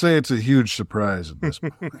 Can't say it's a huge surprise at this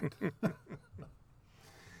point.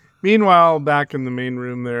 Meanwhile, back in the main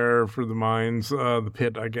room there for the mines, the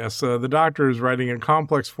pit, I guess, the doctor is writing a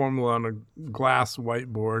complex formula on a glass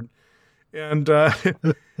whiteboard. And, this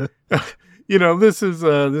is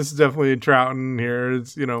definitely a Troughton here.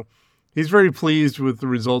 It's, he's very pleased with the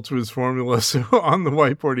results of his formula. So on the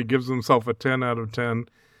whiteboard, he gives himself a 10 out of 10.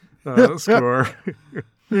 score.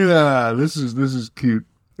 Yeah, this is cute.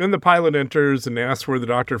 Then the pilot enters and asks where the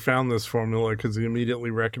doctor found this formula because he immediately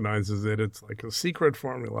recognizes it. It's like a secret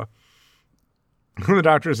formula. The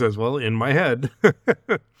doctor says, well, in my head.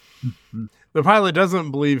 The pilot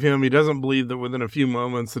doesn't believe him. He doesn't believe that within a few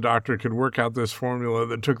moments the doctor could work out this formula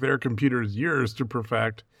that took their computers years to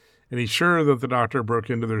perfect. And he's sure that the doctor broke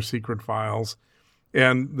into their secret files.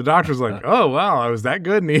 And the doctor's like, oh, wow, I was that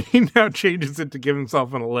good. And he now changes it to give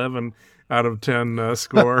himself an 11 out of 10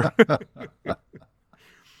 score.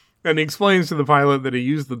 And he explains to the pilot that he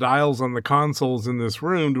used the dials on the consoles in this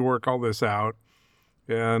room to work all this out.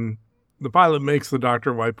 And the pilot makes the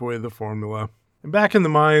doctor wipe away the formula. And back in the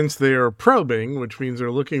mines, they are probing, which means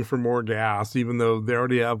they're looking for more gas, even though they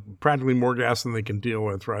already have practically more gas than they can deal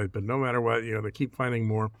with, right? But no matter what, they keep finding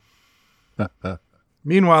more.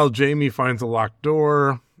 Meanwhile, Jamie finds a locked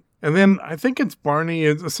door. And then I think it's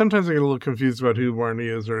Barney. Sometimes I get a little confused about who Barney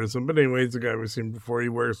is or isn't. But anyway, it's the guy we've seen before. He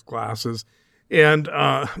wears glasses. And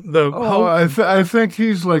I think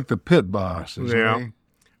he's like the pit boss, isn't he?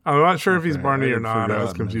 I'm not sure if he's Barney or not. I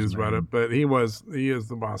was confused about it. But he is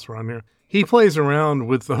the boss around here. He plays around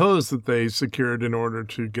with the hose that they secured in order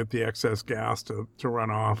to get the excess gas to run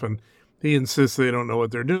off. And he insists they don't know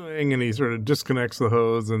what they're doing. And he sort of disconnects the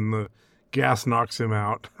hose and the gas knocks him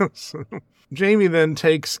out. So Jamie then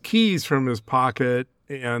takes keys from his pocket.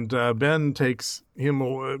 And Ben takes him,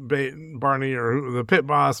 Barney, or the pit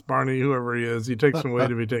boss, Barney, whoever he is, he takes him away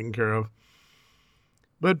to be taken care of.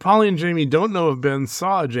 But Polly and Jamie don't know if Ben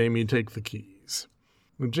saw Jamie take the keys.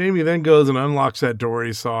 And Jamie then goes and unlocks that door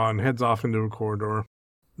he saw and heads off into a corridor.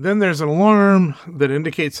 Then there's an alarm that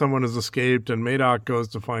indicates someone has escaped, and Madoc goes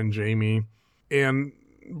to find Jamie. And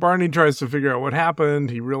Barney tries to figure out what happened.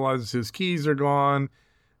 He realizes his keys are gone.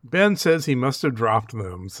 Ben says he must have dropped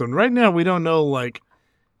them. So right now we don't know,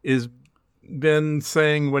 is Ben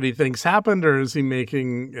saying what he thinks happened, or is he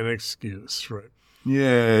making an excuse, right?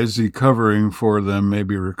 Yeah, is he covering for them,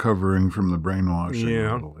 maybe recovering from the brainwashing?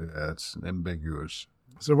 Yeah. It's ambiguous.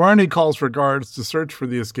 So Barney calls for guards to search for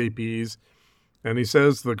the escapees, and he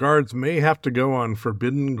says the guards may have to go on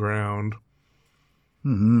forbidden ground.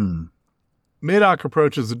 Mm-hmm. Madoc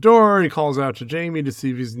approaches the door. He calls out to Jamie to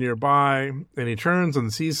see if he's nearby, and he turns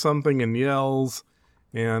and sees something and yells,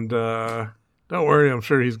 and don't worry, I'm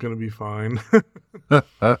sure he's going to be fine.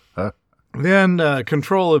 Then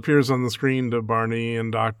Control appears on the screen to Barney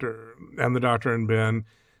and the doctor and Ben,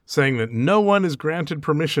 saying that no one is granted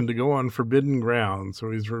permission to go on forbidden ground.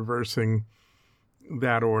 So he's reversing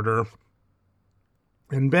that order.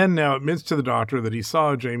 And Ben now admits to the doctor that he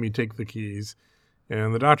saw Jamie take the keys.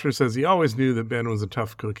 And the doctor says he always knew that Ben was a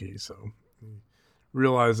tough cookie. So he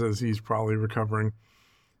realizes he's probably recovering.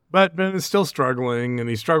 But Ben is still struggling, and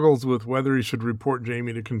he struggles with whether he should report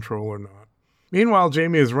Jamie to Control or not. Meanwhile,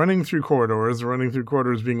 Jamie is running through corridors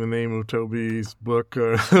being the name of Toby's book,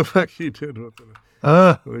 the book he did with the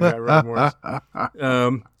guy Red Morris.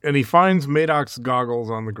 And he finds Madoc's goggles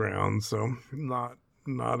on the ground, so not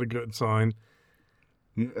a good sign.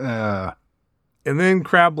 Yeah. And then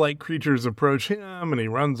crab-like creatures approach him, and he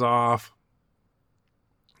runs off.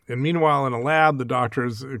 And meanwhile, in a lab, the doctor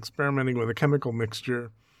is experimenting with a chemical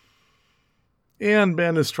mixture. And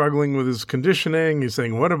Ben is struggling with his conditioning. He's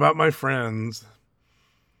saying, what about my friends?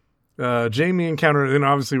 Jamie encounters, and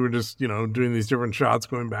obviously we're just, doing these different shots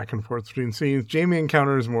going back and forth between scenes. Jamie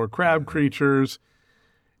encounters more crab creatures.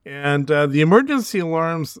 And the emergency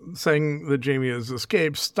alarms saying that Jamie has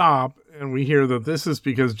escaped stop. And we hear that this is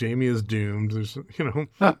because Jamie is doomed. There's,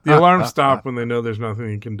 the alarms stop when they know there's nothing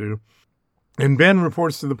he can do. And Ben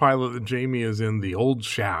reports to the pilot that Jamie is in the old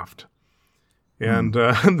shaft. And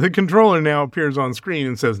the controller now appears on screen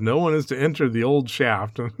and says, no one is to enter the old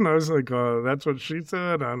shaft. And I was like, that's what she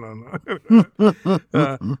said? I don't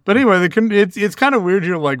know. But anyway, it's kind of weird.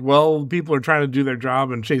 You're like, well, people are trying to do their job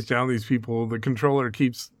and chase down these people. The controller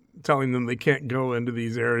keeps telling them they can't go into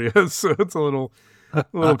these areas. So it's a little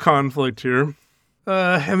conflict here.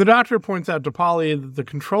 And the doctor points out to Polly that the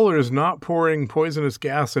controller is not pouring poisonous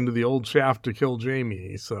gas into the old shaft to kill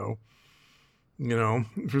Jamie. So...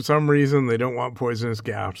 for some reason, they don't want poisonous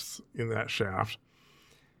gas in that shaft.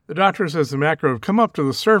 The doctor says the Macra have come up to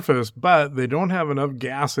the surface, but they don't have enough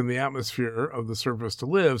gas in the atmosphere of the surface to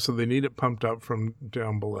live, so they need it pumped up from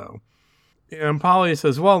down below. And Polly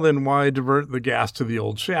says, well, then why divert the gas to the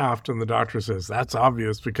old shaft? And the doctor says, that's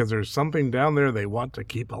obvious, because there's something down there they want to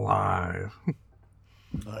keep alive.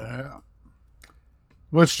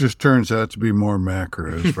 Which just turns out to be more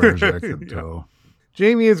Macra, as far as I can tell.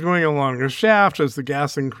 Jamie is going along a shaft as the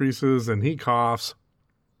gas increases, and he coughs.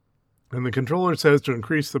 And the controller says to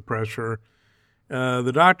increase the pressure.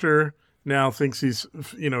 The doctor now thinks he's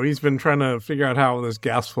been trying to figure out how this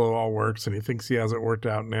gas flow all works, and he thinks he has it worked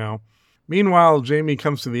out now. Meanwhile, Jamie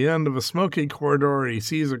comes to the end of a smoky corridor. He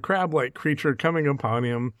sees a crab-like creature coming upon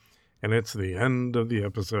him, and it's the end of the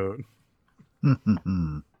episode. All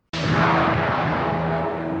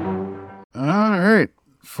right.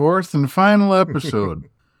 Fourth and final episode.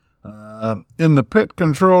 In the pit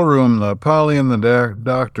control room, Polly and the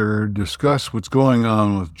doctor discuss what's going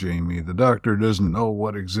on with Jamie. The doctor doesn't know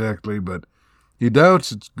what exactly, but he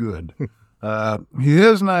doubts it's good. He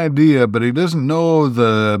has an idea, but he doesn't know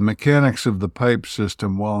the mechanics of the pipe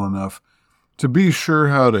system well enough to be sure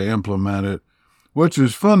how to implement it, which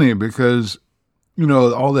is funny because,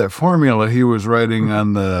 all that formula he was writing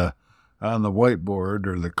on the whiteboard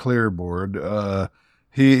or the clear board,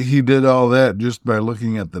 he did all that just by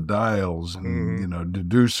looking at the dials and,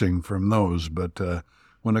 deducing from those. But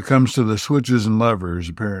when it comes to the switches and levers,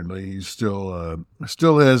 apparently he still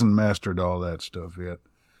hasn't mastered all that stuff yet.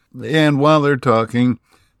 And while they're talking,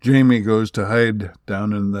 Jamie goes to hide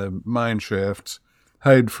down in the mine shafts,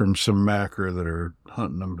 hide from some Macra that are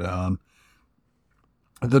hunting them down.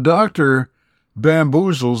 The doctor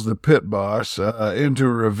bamboozles the pit boss into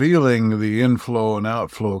revealing the inflow and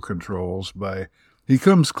outflow controls he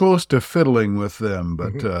comes close to fiddling with them,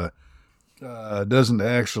 but doesn't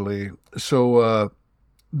actually. So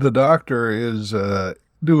the doctor is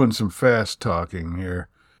doing some fast talking here.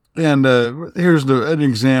 And here's an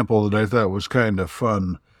example that I thought was kind of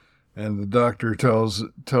fun. And the doctor tells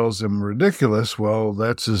him, ridiculous. Well,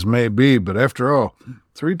 that's as may be, but after all,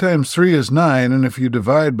 3 times 3 is 9, and if you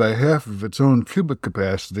divide by half of its own cubic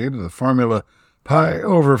capacity to the formula pi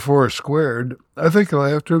over 4 squared, I think you'll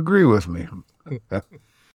have to agree with me.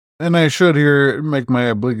 And I should here make my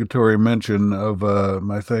obligatory mention of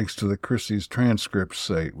my thanks to the Chrissy's Transcripts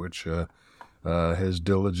site, which has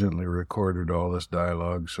diligently recorded all this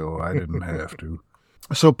dialogue, so I didn't have to.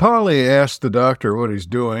 So Polly asked the doctor what he's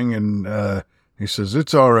doing, and he says,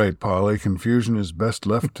 "It's all right, Polly. Confusion is best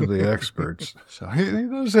left to the experts." So he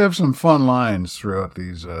does have some fun lines throughout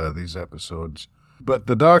these episodes. But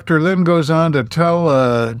the doctor then goes on to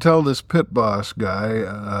tell this pit boss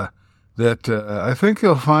guy that I think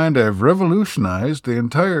he'll find I've revolutionized the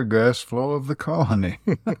entire gas flow of the colony,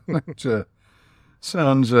 which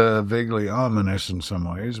sounds vaguely ominous in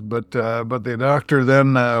some ways. But the doctor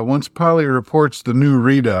then, once Polly reports the new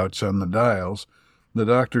readouts on the dials, the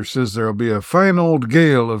doctor says there'll be a fine old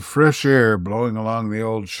gale of fresh air blowing along the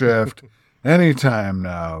old shaft any time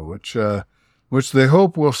now, which they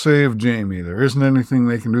hope will save Jamie. There isn't anything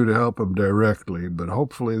they can do to help him directly, but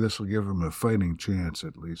hopefully this will give him a fighting chance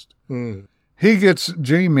at least.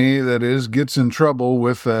 Jamie gets in trouble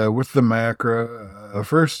with the Macra.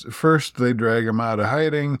 First they drag him out of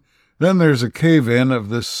hiding. Then there's a cave-in of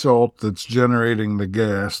this salt that's generating the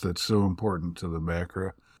gas that's so important to the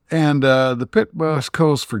Macra. And the pit boss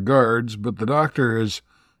calls for guards, but the doctor has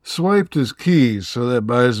swiped his keys, so that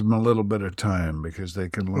buys them a little bit of time because they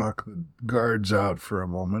can lock the guards out for a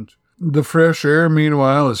moment. The fresh air,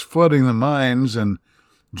 meanwhile, is flooding the mines, and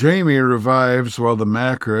Jamie revives while the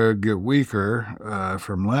Macra get weaker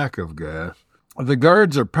from lack of gas. The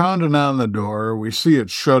guards are pounding on the door. We see it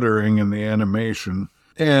shuddering in the animation,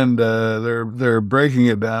 and they're breaking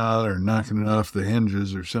it down or knocking it off the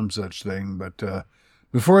hinges or some such thing. But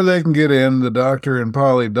before they can get in, the doctor and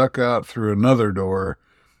Polly duck out through another door,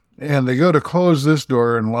 and they go to close this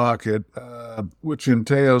door and lock it, which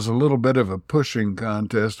entails a little bit of a pushing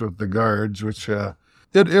contest with the guards, which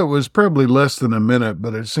it was probably less than a minute,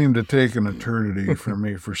 but it seemed to take an eternity for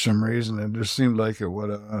me for some reason. It just seemed like it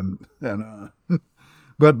went on and on.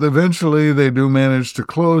 But eventually they do manage to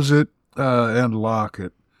close it and lock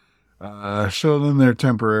it. So then they're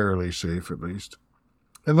temporarily safe, at least.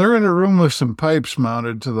 And they're in a room with some pipes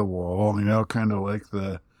mounted to the wall, kind of like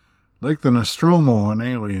the Nostromo in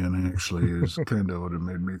Alien, actually, is kind of what it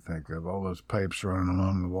made me think of. All those pipes running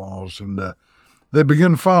along the walls. And they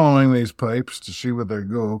begin following these pipes to see where they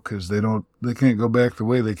go, because they can't go back the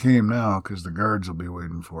way they came now, because the guards will be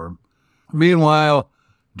waiting for them. Meanwhile,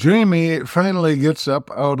 Jamie finally gets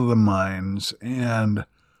up out of the mines, and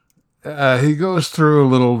he goes through a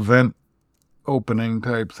little vent opening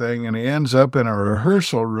type thing, and he ends up in a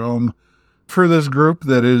rehearsal room for this group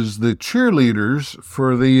that is the cheerleaders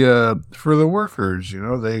for the workers.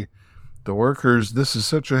 The workers, this is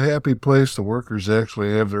such a happy place. The workers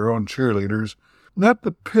actually have their own cheerleaders. Not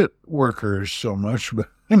the pit workers so much, but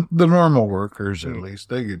the normal workers, at least.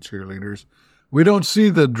 They get cheerleaders. We don't see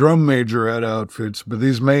the drum majorette outfits, but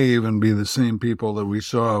these may even be the same people that we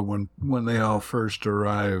saw when they all first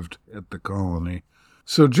arrived at the colony.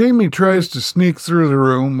 So Jamie tries to sneak through the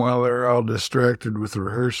room while they're all distracted with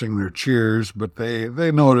rehearsing their cheers, but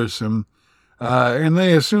they notice him, and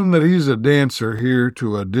they assume that he's a dancer here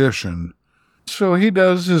to audition. So he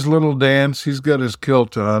does his little dance. He's got his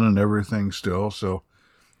kilt on and everything still, so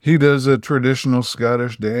he does a traditional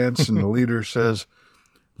Scottish dance, and the leader says,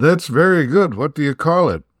 "That's very good. What do you call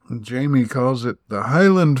it?" And Jamie calls it the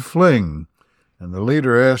Highland Fling, and the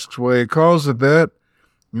leader asks why he calls it that.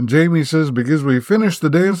 And Jamie says, "Because we finish the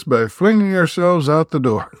dance by flinging ourselves out the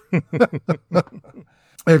door."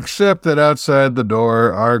 Except that outside the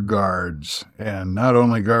door are guards. And not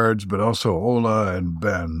only guards, but also Ola and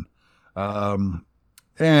Ben.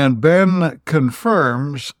 And Ben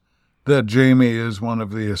confirms that Jamie is one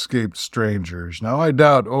of the escaped strangers. Now, I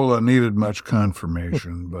doubt Ola needed much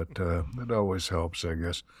confirmation, but it always helps, I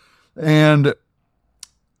guess. And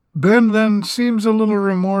Ben then seems a little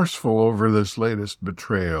remorseful over this latest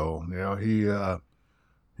betrayal. You know,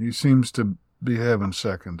 he seems to be having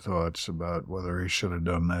second thoughts about whether he should have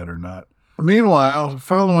done that or not. Meanwhile,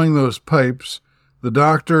 following those pipes, the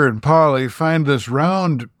doctor and Polly find this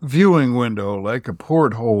round viewing window, like a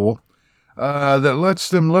porthole, that lets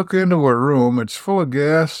them look into a room. It's full of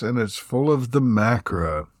gas, and it's full of the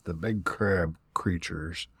Macra, the big crab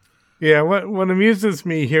creatures. Yeah, what amuses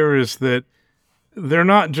me here is that they're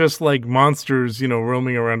not just like monsters,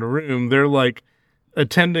 roaming around a room. They're like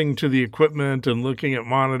attending to the equipment and looking at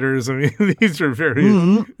monitors. I mean, these are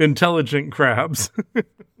very intelligent crabs.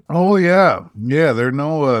 Oh, yeah. Yeah, they're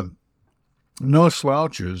no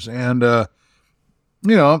slouches. And,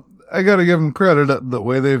 I got to give them credit the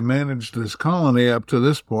way they've managed this colony up to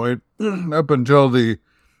this point, up until the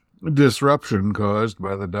disruption caused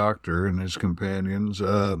by the doctor and his companions.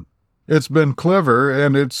 It's been clever,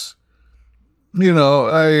 and it's,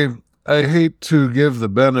 I hate to give the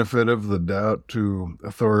benefit of the doubt to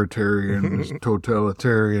authoritarian,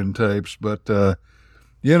 totalitarian types, but,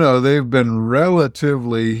 they've been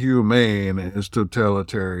relatively humane as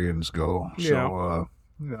totalitarians go. So,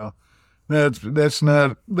 that's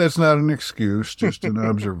not an excuse, just an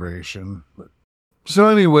observation. So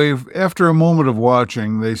anyway, after a moment of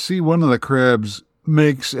watching, they see one of the crabs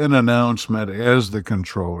makes an announcement as the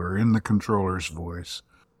controller, in the controller's voice.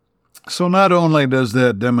 So not only does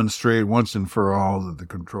that demonstrate once and for all that the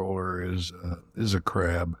controller is a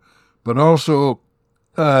crab, but also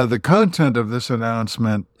the content of this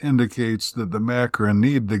announcement indicates that the Macra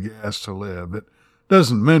need the gas to live. It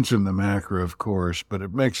doesn't mention the Macra, of course, but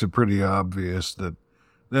it makes it pretty obvious that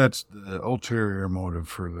that's the ulterior motive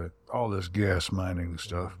for all this gas mining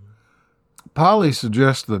stuff. Polly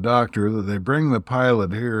suggests to the doctor that they bring the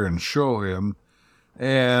pilot here and show him,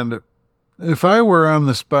 and if I were on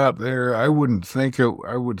the spot there, I would think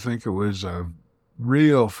it was a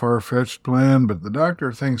real far-fetched plan, but the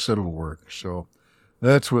doctor thinks it'll work, so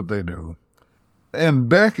that's what they do. And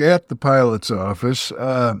back at the pilot's office,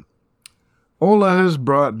 Ola has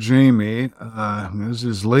brought Jamie as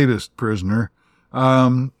his latest prisoner,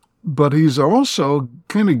 but he's also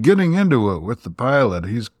kind of getting into it with the pilot.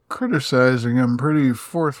 He's criticizing him pretty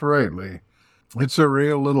forthrightly. It's a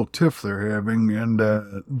real little tiff they're having,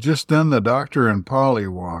 and just then the doctor and Polly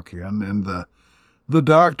walk in, and the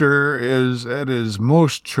doctor is at his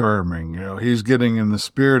most charming. He's getting in the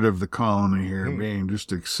spirit of the colony here, being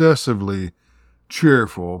just excessively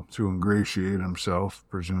cheerful to ingratiate himself,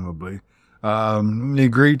 presumably. He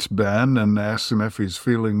greets Ben and asks him if he's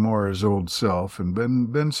feeling more his old self, and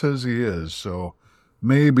Ben says he is. So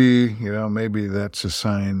maybe that's a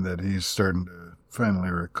sign that he's starting to finally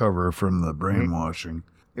recover from the brainwashing.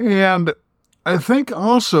 And I think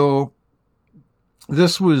also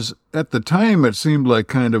this was, at the time, it seemed like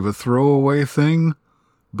kind of a throwaway thing,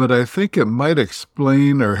 but I think it might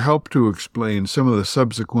explain or help to explain some of the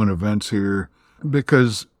subsequent events here,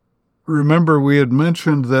 because remember we had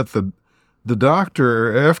mentioned that the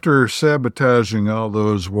doctor, after sabotaging all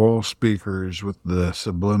those wall speakers with the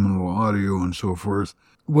subliminal audio and so forth,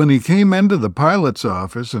 when he came into the pilot's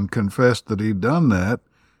office and confessed that he'd done that,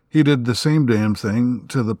 he did the same damn thing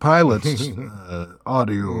to the pilot's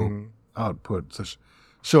audio output.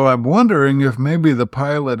 So I'm wondering if maybe the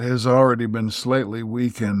pilot has already been slightly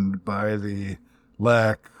weakened by the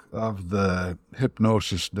lack of the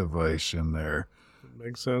hypnosis device in there.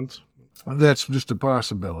 Makes sense. That's just a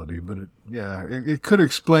possibility, but it could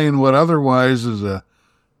explain what otherwise is a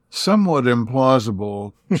somewhat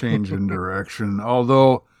implausible change in direction.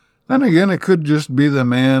 Although, then again, it could just be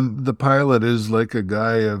the pilot is like a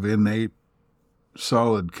guy of innate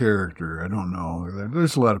solid character. I don't know.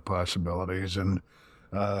 There's a lot of possibilities. And,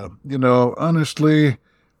 honestly,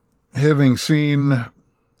 having seen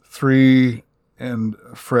 3 and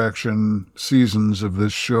fraction seasons of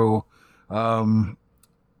this show,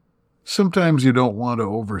 sometimes you don't want to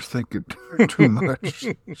overthink it too much.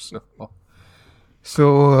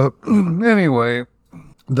 So anyway,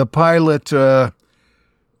 the pilot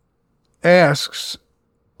asks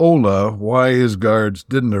Ola why his guards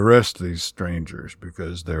didn't arrest these strangers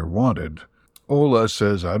because they're wanted. Ola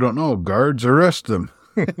says, I don't know, guards arrest them.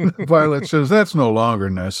 The pilot says, that's no longer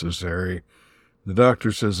necessary. The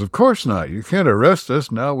doctor says, of course not. You can't arrest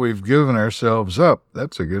us. Now we've given ourselves up.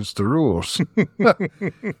 That's against the rules.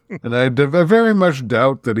 And I very much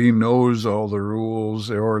doubt that he knows all the rules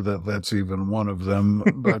or that that's even one of them.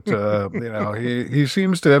 But, he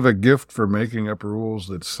seems to have a gift for making up rules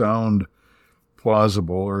that sound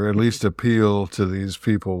plausible or at least appeal to these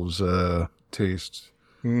people's tastes.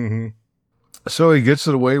 Mm-hmm. So he gets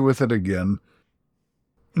away with it again.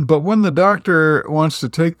 But when the doctor wants to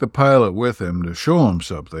take the pilot with him to show him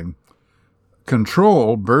something,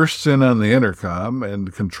 Control bursts in on the intercom,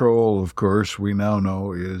 and Control, of course, we now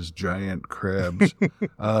know is giant crabs.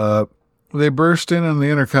 They burst in on the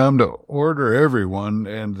intercom to order everyone,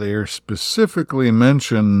 and they specifically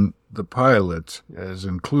mention the pilot as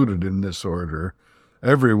included in this order.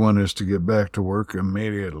 Everyone is to get back to work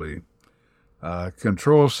immediately.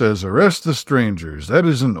 Control says, arrest the strangers. That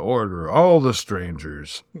is an order. All the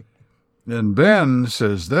strangers. And Ben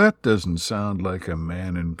says, that doesn't sound like a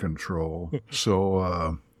man in control.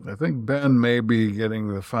 So I think Ben may be getting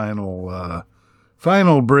the final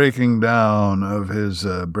breaking down of his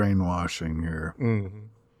brainwashing here. Mm-hmm.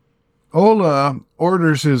 Ola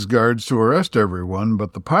orders his guards to arrest everyone,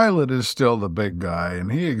 but the pilot is still the big guy,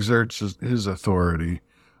 and he exerts his authority.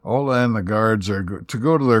 Ola and the guards are to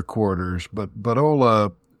go to their quarters, but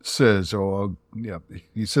Ola says,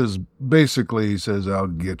 he says, I'll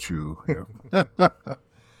get you.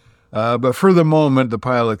 But for the moment, the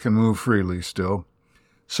pilot can move freely still.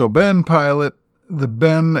 So Ben and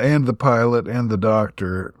the pilot and the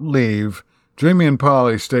doctor leave. Jamie and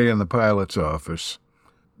Polly stay in the pilot's office.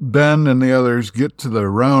 Ben and the others get to the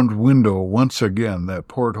round window once again, that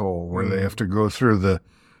porthole where they have to go through the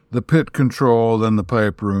pit control, then the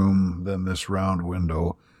pipe room, then this round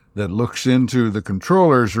window that looks into the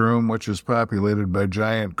controller's room, which is populated by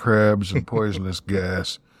giant crabs and poisonous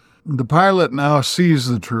gas. The pilot now sees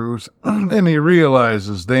the truth, and he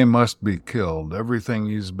realizes they must be killed. Everything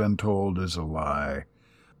he's been told is a lie.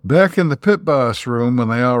 Back in the pit boss room, when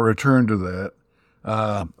they all return to that,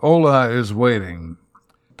 Ola is waiting.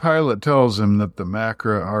 Pilot tells him that the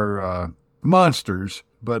Macra are monsters,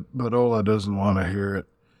 but Ola doesn't want to hear it.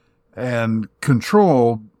 And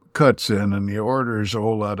Control cuts in and he orders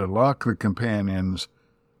Ola to lock the companions,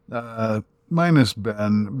 minus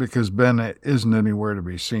Ben, because Ben isn't anywhere to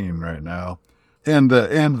be seen right now, and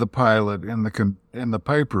the pilot in the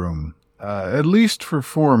pipe room, at least for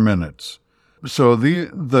 4 minutes. So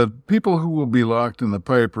the people who will be locked in the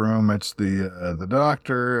pipe room, it's the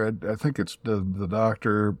doctor. I think it's the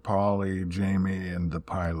doctor, Polly, Jamie, and the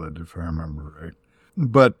pilot, if I remember right.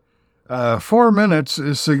 But 4 minutes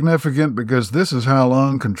is significant because this is how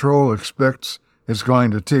long Control expects it's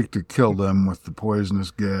going to take to kill them with the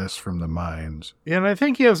poisonous gas from the mines. Yeah, and I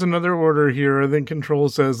think he has another order here. I think Control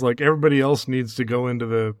says, like, everybody else needs to go into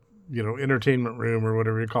the, entertainment room or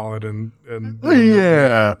whatever you call it. And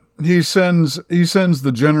yeah, he sends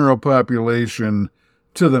the general population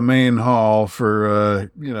to the main hall for,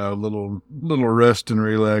 little rest and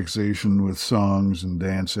relaxation with songs and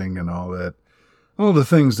dancing and all that. All the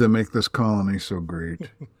things that make this colony so great.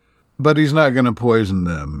 But he's not going to poison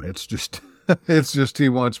them. It's just he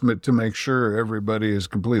wants to make sure everybody is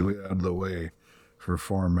completely out of the way for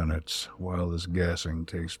 4 minutes while this gassing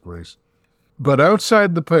takes place. But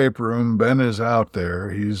outside the pipe room, Ben is out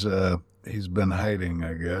there. He's been hiding,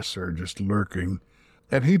 I guess, or just lurking.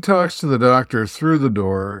 And he talks to the doctor through the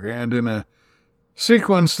door, and in a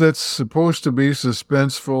sequence that's supposed to be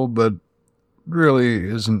suspenseful, but really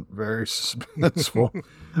isn't very suspenseful.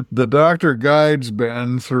 The doctor guides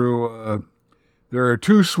Ben through, there are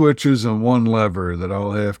 2 switches and 1 lever that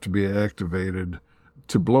all have to be activated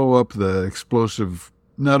to blow up the explosive.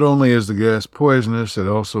 Not only is the gas poisonous, it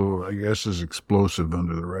also, I guess, is explosive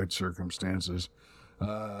under the right circumstances.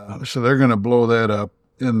 So they're going to blow that up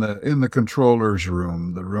in the controller's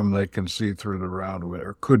room, the room they can see through the round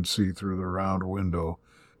or could see through the round window.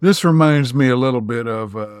 This reminds me a little bit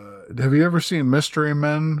of, have you ever seen Mystery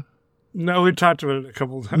Men? No, we talked about it a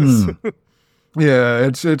couple of times. Yeah,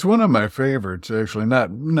 it's one of my favorites, actually.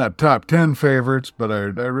 Not top 10 favorites, but I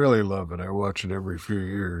really love it. I watch it every few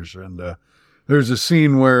years. And there's a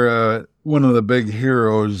scene where one of the big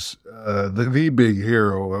heroes, the big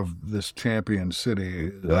hero of this champion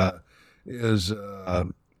city, is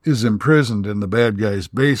imprisoned in the bad guy's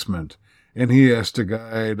basement, and he has to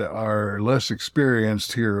guide our less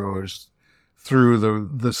experienced heroes through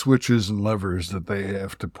the switches and levers that they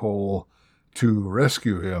have to pull to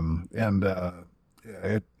rescue him. And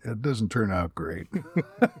it doesn't turn out great.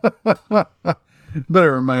 But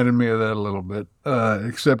it reminded me of that a little bit,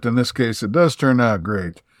 except in this case, it does turn out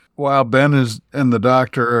great. While Ben and the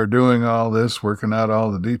doctor are doing all this, working out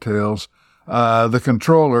all the details, the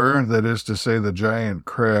controller, that is to say the giant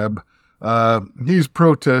crab, he's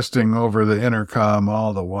protesting over the intercom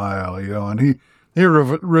all the while, and he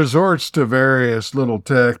resorts to various little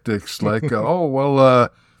tactics like,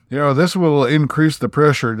 this will increase the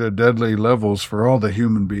pressure to deadly levels for all the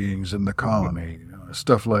human beings in the colony,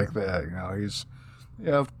 stuff like that. He's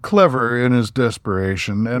clever in his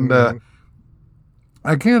desperation. And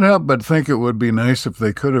I can't help but think it would be nice if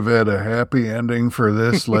they could have had a happy ending for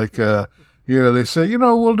this. Like, they say,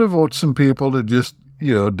 we'll devote some people to just,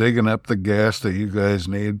 digging up the gas that you guys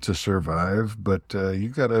need to survive, but you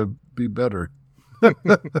got to be better.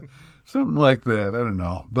 Something like that. I don't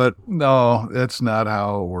know. But no, that's not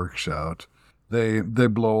how it works out. They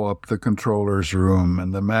blow up the controller's room,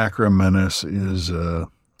 and the Macra menace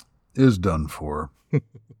is done for.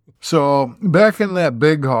 So back in that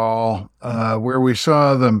big hall where we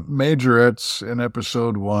saw the majorettes in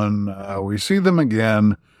episode 1, we see them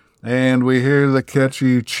again, and we hear the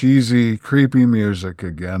catchy, cheesy, creepy music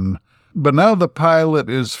again. But now the pilot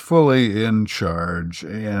is fully in charge,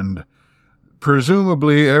 and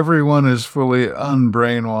presumably everyone is fully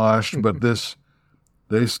unbrainwashed, but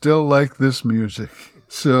they still like this music.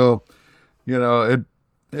 So, it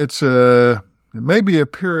may be a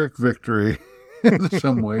Pyrrhic victory in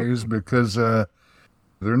some ways, because they're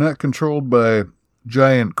not controlled by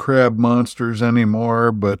giant crab monsters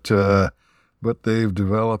anymore, but they've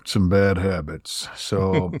developed some bad habits.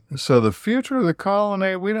 So the future of the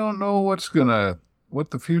colony, we don't know what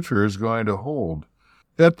the future is going to hold.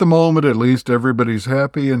 At the moment, at least, everybody's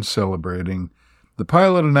happy and celebrating. The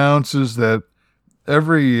pilot announces that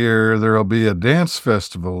every year there will be a dance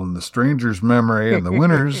festival in the Stranger's memory, and the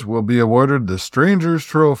winners will be awarded the Stranger's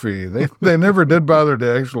Trophy. They never did bother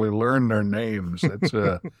to actually learn their names. It's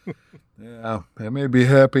they may be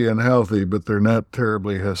happy and healthy, but they're not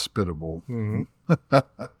terribly hospitable. Mm-hmm.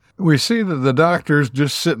 We see that the doctor's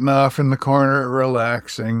just sitting off in the corner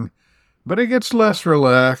relaxing, but he gets less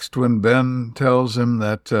relaxed when Ben tells him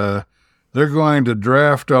that they're going to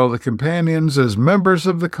draft all the companions as members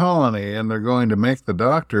of the colony, and they're going to make the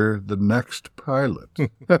doctor the next pilot.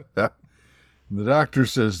 The doctor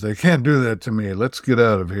says, "They can't do that to me. Let's get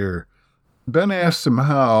out of here." Ben asks him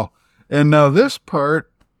how, and now this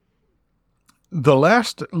part, the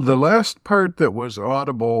last part that was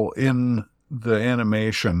audible in the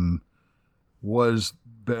animation was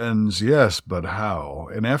Ben's "yes, but how?"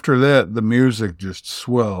 And after that, the music just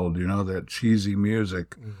swelled, that cheesy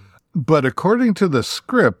music. Mm-hmm. But according to the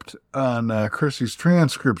script on Chrissy's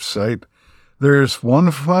transcript site, there's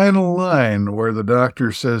one final line where the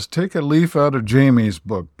doctor says, "Take a leaf out of Jamie's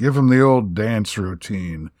book, give him the old dance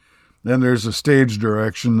routine." Then there's a stage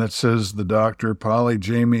direction that says the doctor, Polly,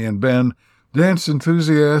 Jamie, and Ben dance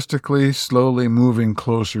enthusiastically, slowly moving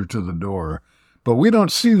closer to the door. But we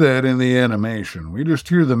don't see that in the animation. We just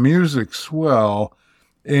hear the music swell,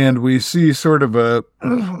 and we see sort of a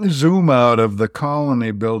zoom out of the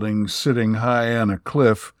colony building sitting high on a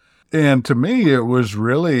cliff. And to me, it was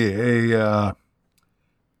really a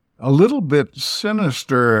little bit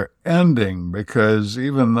sinister ending, because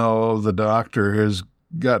even though the doctor has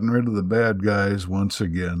gotten rid of the bad guys once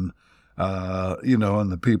again,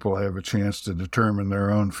 and the people have a chance to determine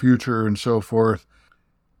their own future and so forth,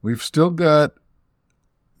 we've still got,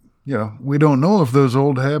 we don't know if those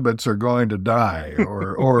old habits are going to die,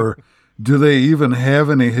 or do they even have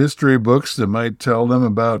any history books that might tell them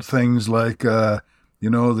about things like, the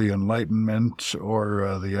Enlightenment,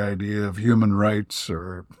 or the idea of human rights,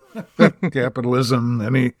 or capitalism,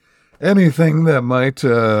 anything that might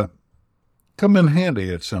come in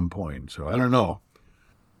handy at some point. So I don't know.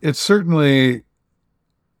 It's certainly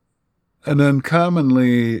an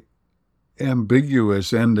uncommonly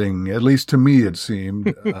ambiguous ending, at least to me it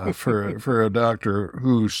seemed, for a Doctor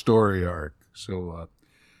Who story arc. So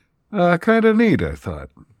kind of neat, I thought.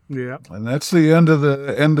 Yeah. And that's the end of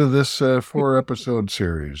this 4-episode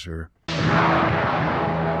series here.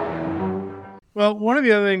 Well, one of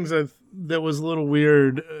the other things that was a little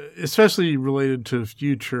weird, especially related to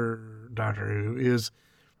future Doctor Who, is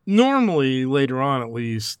normally, later on at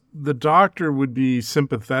least, the Doctor would be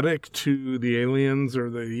sympathetic to the aliens or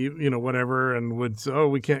the, whatever, and would say, "Oh,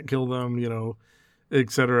 we can't kill them,"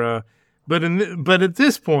 etc. But at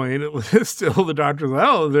this point, it was still the doctor's like,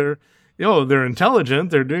 oh, they're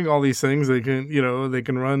intelligent. They're doing all these things. They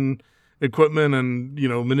can run equipment and,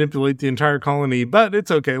 manipulate the entire colony, but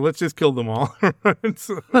it's okay. Let's just kill them all.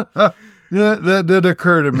 Yeah, that did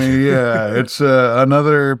occur to me. Yeah, it's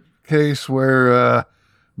another case where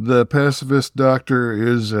the pacifist doctor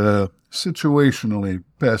is situationally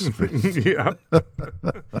pacifist. Yeah.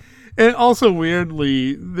 And also,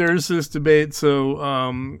 weirdly, there's this debate. So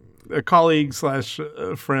a colleague /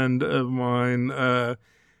 a friend of mine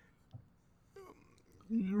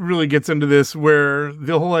really gets into this, where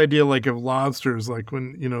the whole idea of lobsters,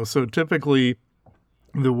 when, so typically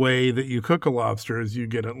the way that you cook a lobster is you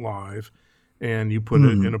get it live and you put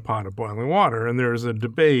it in a pot of boiling water. And there's a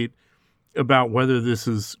debate about whether this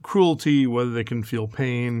is cruelty, whether they can feel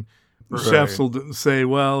pain. Right. Chefs will say,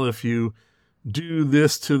 well, if you do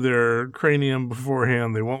this to their cranium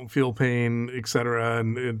beforehand, they won't feel pain, etc.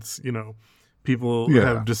 And it's, people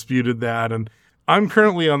have disputed that. And I'm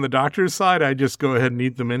currently on the doctor's side. I just go ahead and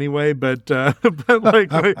eat them anyway. But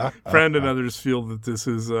my friend and others feel that this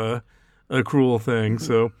is a cruel thing.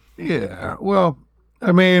 So yeah, well,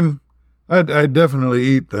 I mean, I definitely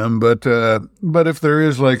eat them, but if there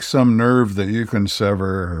is some nerve that you can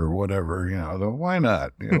sever or whatever, then why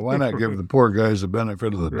not? Why not give the poor guys the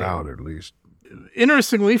benefit of the doubt at least?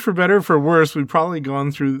 Interestingly, for better or for worse, we've probably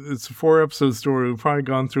gone through, it's a 4-episode story. We've probably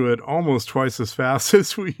gone through it almost twice as fast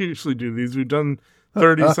as we usually do these. We've done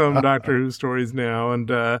 30-some Doctor Who stories now, and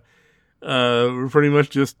we're pretty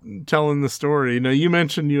much just telling the story. Now, you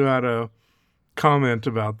mentioned you had a comment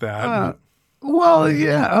about that. Well,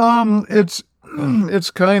 yeah, it's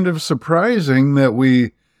kind of surprising that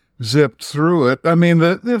we zipped through it. I mean,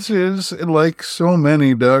 this is like so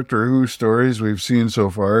many Doctor Who stories we've seen so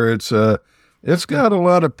far. It's got a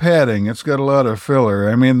lot of padding. It's got a lot of filler.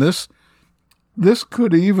 I mean, this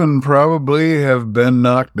could even probably have been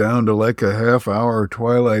knocked down to a half-hour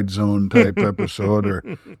Twilight Zone type episode, or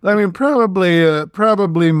I mean,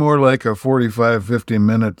 probably more like a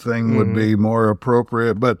 45-50-minute thing would be more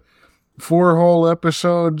appropriate. But 4 whole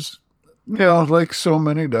episodes, like so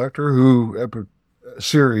many Doctor Who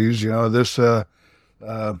series, this it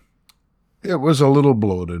was a little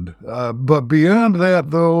bloated. But beyond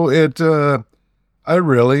that, though, I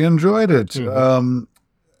really enjoyed it.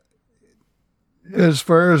 As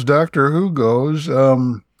far as Doctor Who goes,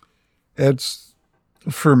 it's,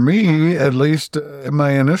 for me, at least,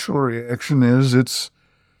 my initial reaction is it's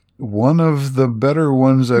one of the better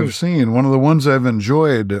ones I've seen. One of the ones I've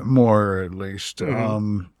enjoyed more, at least.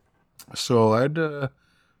 So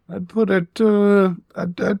I'd put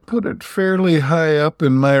it fairly high up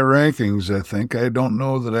in my rankings, I think. I don't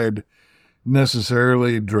know that I'd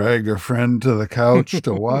necessarily drag a friend to the couch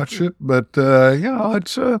to watch it, but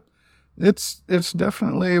it's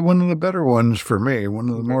definitely one of the better ones for me, one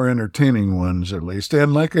of the more entertaining ones, at least.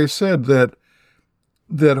 And like I said, that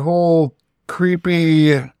whole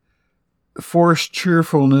creepy forced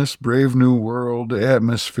cheerfulness, Brave New World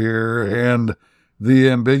atmosphere, and the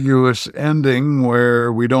ambiguous ending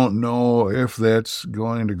where we don't know if that's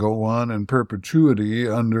going to go on in perpetuity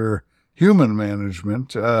under human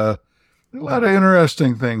management. A lot of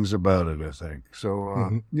interesting things about it, I think.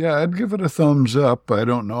 So, yeah, I'd give it a thumbs up. I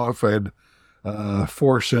don't know if I'd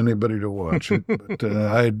force anybody to watch it, but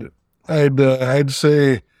I'd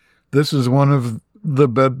say this is one of the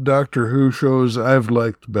Doctor Who shows I've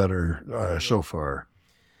liked better so far.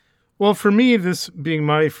 Well, for me, this being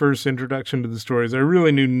my first introduction to the stories, I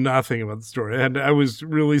really knew nothing about the story. I was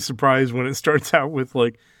really surprised when it starts out with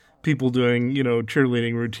people doing,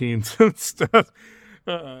 cheerleading routines and stuff.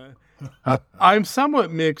 I'm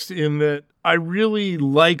somewhat mixed in that I really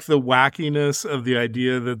like the wackiness of the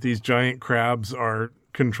idea that these giant crabs are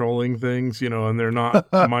controlling things, and they're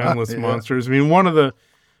not mindless monsters. I mean, one of the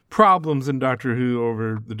problems in Doctor Who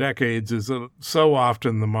over the decades is that so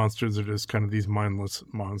often the monsters are just kind of these mindless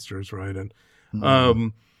monsters, right? And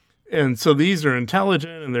and so these are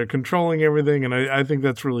intelligent and they're controlling everything, and I think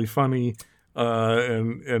that's really funny,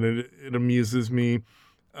 and it amuses me.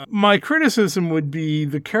 My criticism would be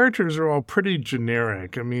the characters are all pretty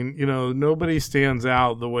generic. I mean, nobody stands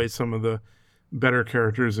out the way some of the better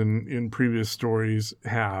characters in previous stories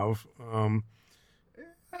have.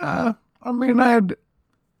 I mean,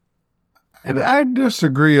 I'd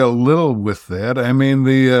disagree a little with that. I mean,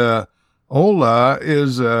 the Ola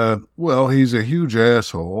is, he's a huge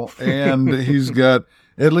asshole, and he's got,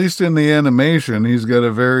 at least in the animation, he's got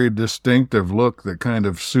a very distinctive look that kind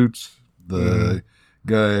of suits the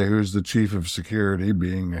guy who's the chief of security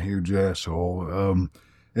being a huge asshole.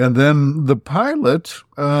 And then the pilot,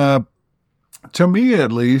 to me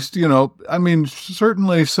at least, I mean,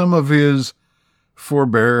 certainly some of his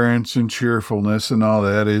forbearance and cheerfulness and all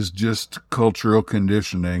that is just cultural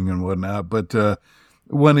conditioning and whatnot. But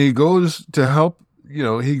when he goes to help,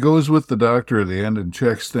 he goes with the doctor at the end and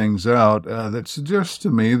checks things out. That suggests to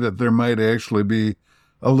me that there might actually be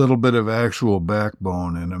a little bit of actual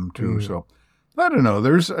backbone in him too. So I don't know.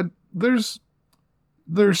 There's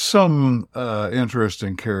some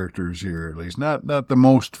interesting characters here, at least not the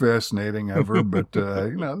most fascinating ever, but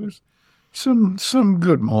there's some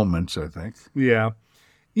good moments, I think. Yeah.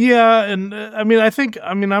 And I'm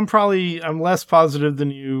less positive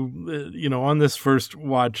than you, on this first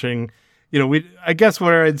watching. I guess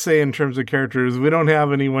what I'd say in terms of characters, we don't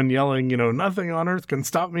have anyone yelling, nothing on earth can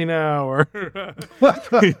stop me now, or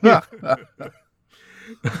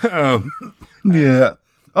yeah.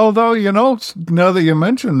 Although, now that you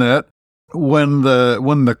mention that, when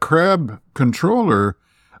the crab controller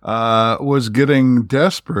was getting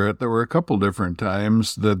desperate, there were a couple different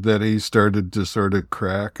times that he started to sort of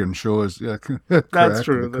crack and show his that's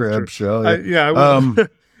true. The crab shell. I would,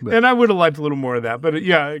 and I would have liked a little more of that, but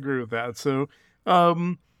I agree with that. So,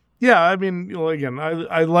 again,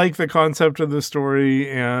 I like the concept of the story,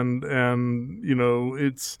 and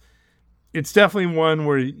it's definitely one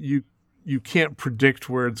where you can't predict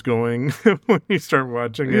where it's going when you start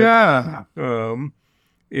watching it. Yeah.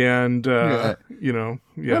 And there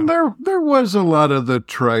was a lot of the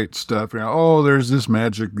trite stuff. There's this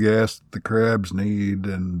magic gas that the crabs need,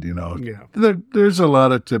 and there's a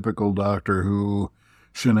lot of typical Doctor Who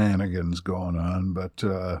shenanigans going on, but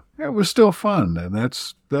it was still fun, and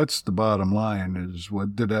that's the bottom line. Is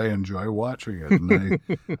what did I enjoy watching it? And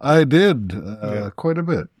I did quite a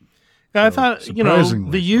bit. Yeah, I thought,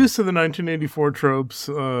 the use of the 1984 tropes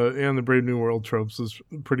and the Brave New World tropes was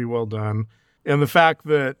pretty well done. And the fact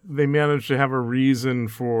that they managed to have a reason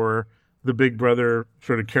for the Big Brother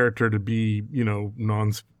sort of character to be,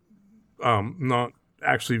 not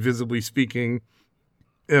actually visibly speaking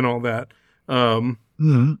and all that. I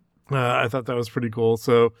thought that was pretty cool.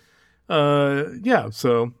 So,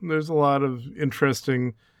 so there's a lot of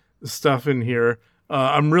interesting stuff in here.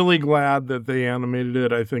 I'm really glad that they animated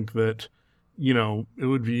it. I think that, it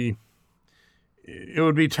would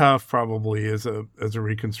be tough probably as a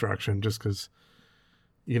reconstruction, just because,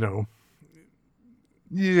 Yeah,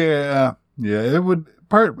 it would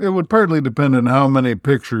partly depend on how many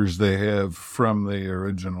pictures they have from the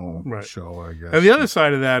original show, I guess. And the other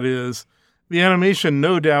side of that is the animation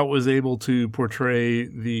no doubt was able to portray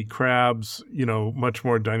the crabs, much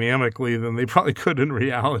more dynamically than they probably could in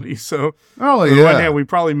reality. So on the one hand, we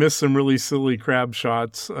probably missed some really silly crab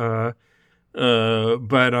shots. But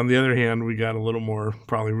on the other hand, we got a little more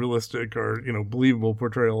probably realistic or, believable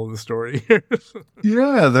portrayal of the story.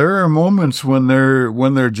 Yeah, there are moments when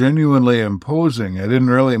they're genuinely imposing. I didn't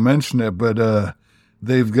really mention it, but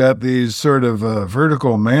they've got these sort of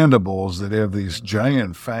vertical mandibles that have these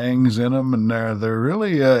giant fangs in them, and they're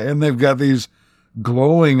really and they've got these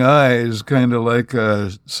glowing eyes, kind of like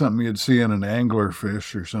something you'd see in an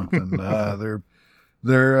anglerfish or something.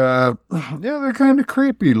 They're kind of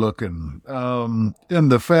creepy looking.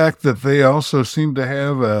 And the fact that they also seem to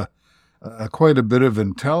have quite a bit of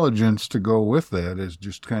intelligence to go with that is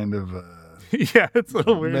just kind of it's a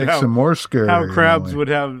little weird. Makes them more scary. How crabs would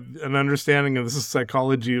have an understanding of the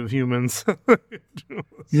psychology of humans.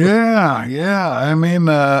 Yeah. I mean,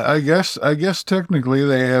 I guess technically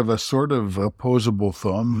they have a sort of opposable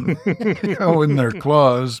thumb, in their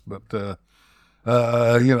claws, but.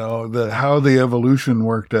 How the evolution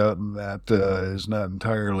worked out in that is not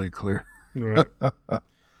entirely clear. Right.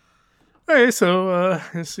 Okay, so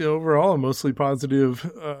it's overall a mostly positive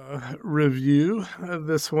review of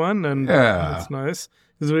this one, and that's nice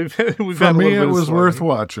because we've For had me, it was worth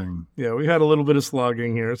watching. Yeah, we had a little bit of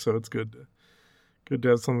slogging here, so it's good to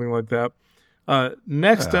have something like that.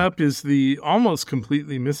 Next up is the almost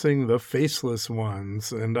completely missing the faceless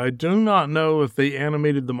ones, and I do not know if they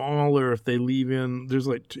animated them all or if they leave in.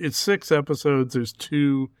 It's 6 episodes. There's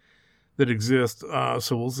 2 that exist, so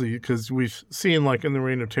we'll see, because we've seen in the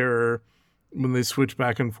Reign of Terror when they switch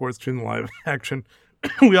back and forth between the live action.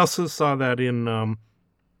 We also saw that in the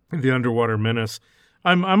Underwater Menace.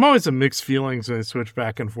 I'm always of mixed feelings when they switch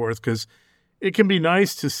back and forth, because it can be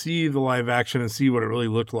nice to see the live action and see what it really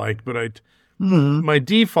looked like, but my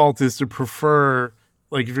default is to prefer,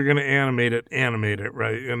 if you're going to animate it,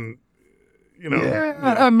 right? And,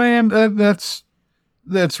 man,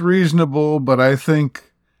 that's reasonable, but I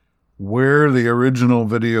think where the original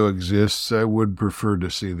video exists, I would prefer to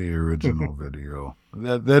see the original video.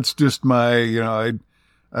 That's just my,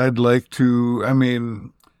 I'd like to,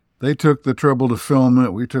 They took the trouble to film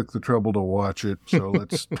it. We took the trouble to watch it. So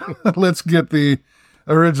let's get the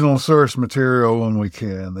original source material when we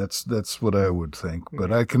can. That's what I would think.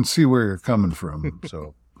 But I can see where you're coming from.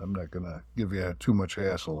 So I'm not going to give you too much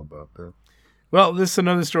hassle about that. Well, this is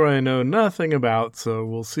another story I know nothing about, so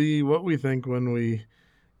we'll see what we think when we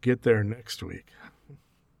get there next week.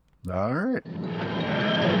 All right.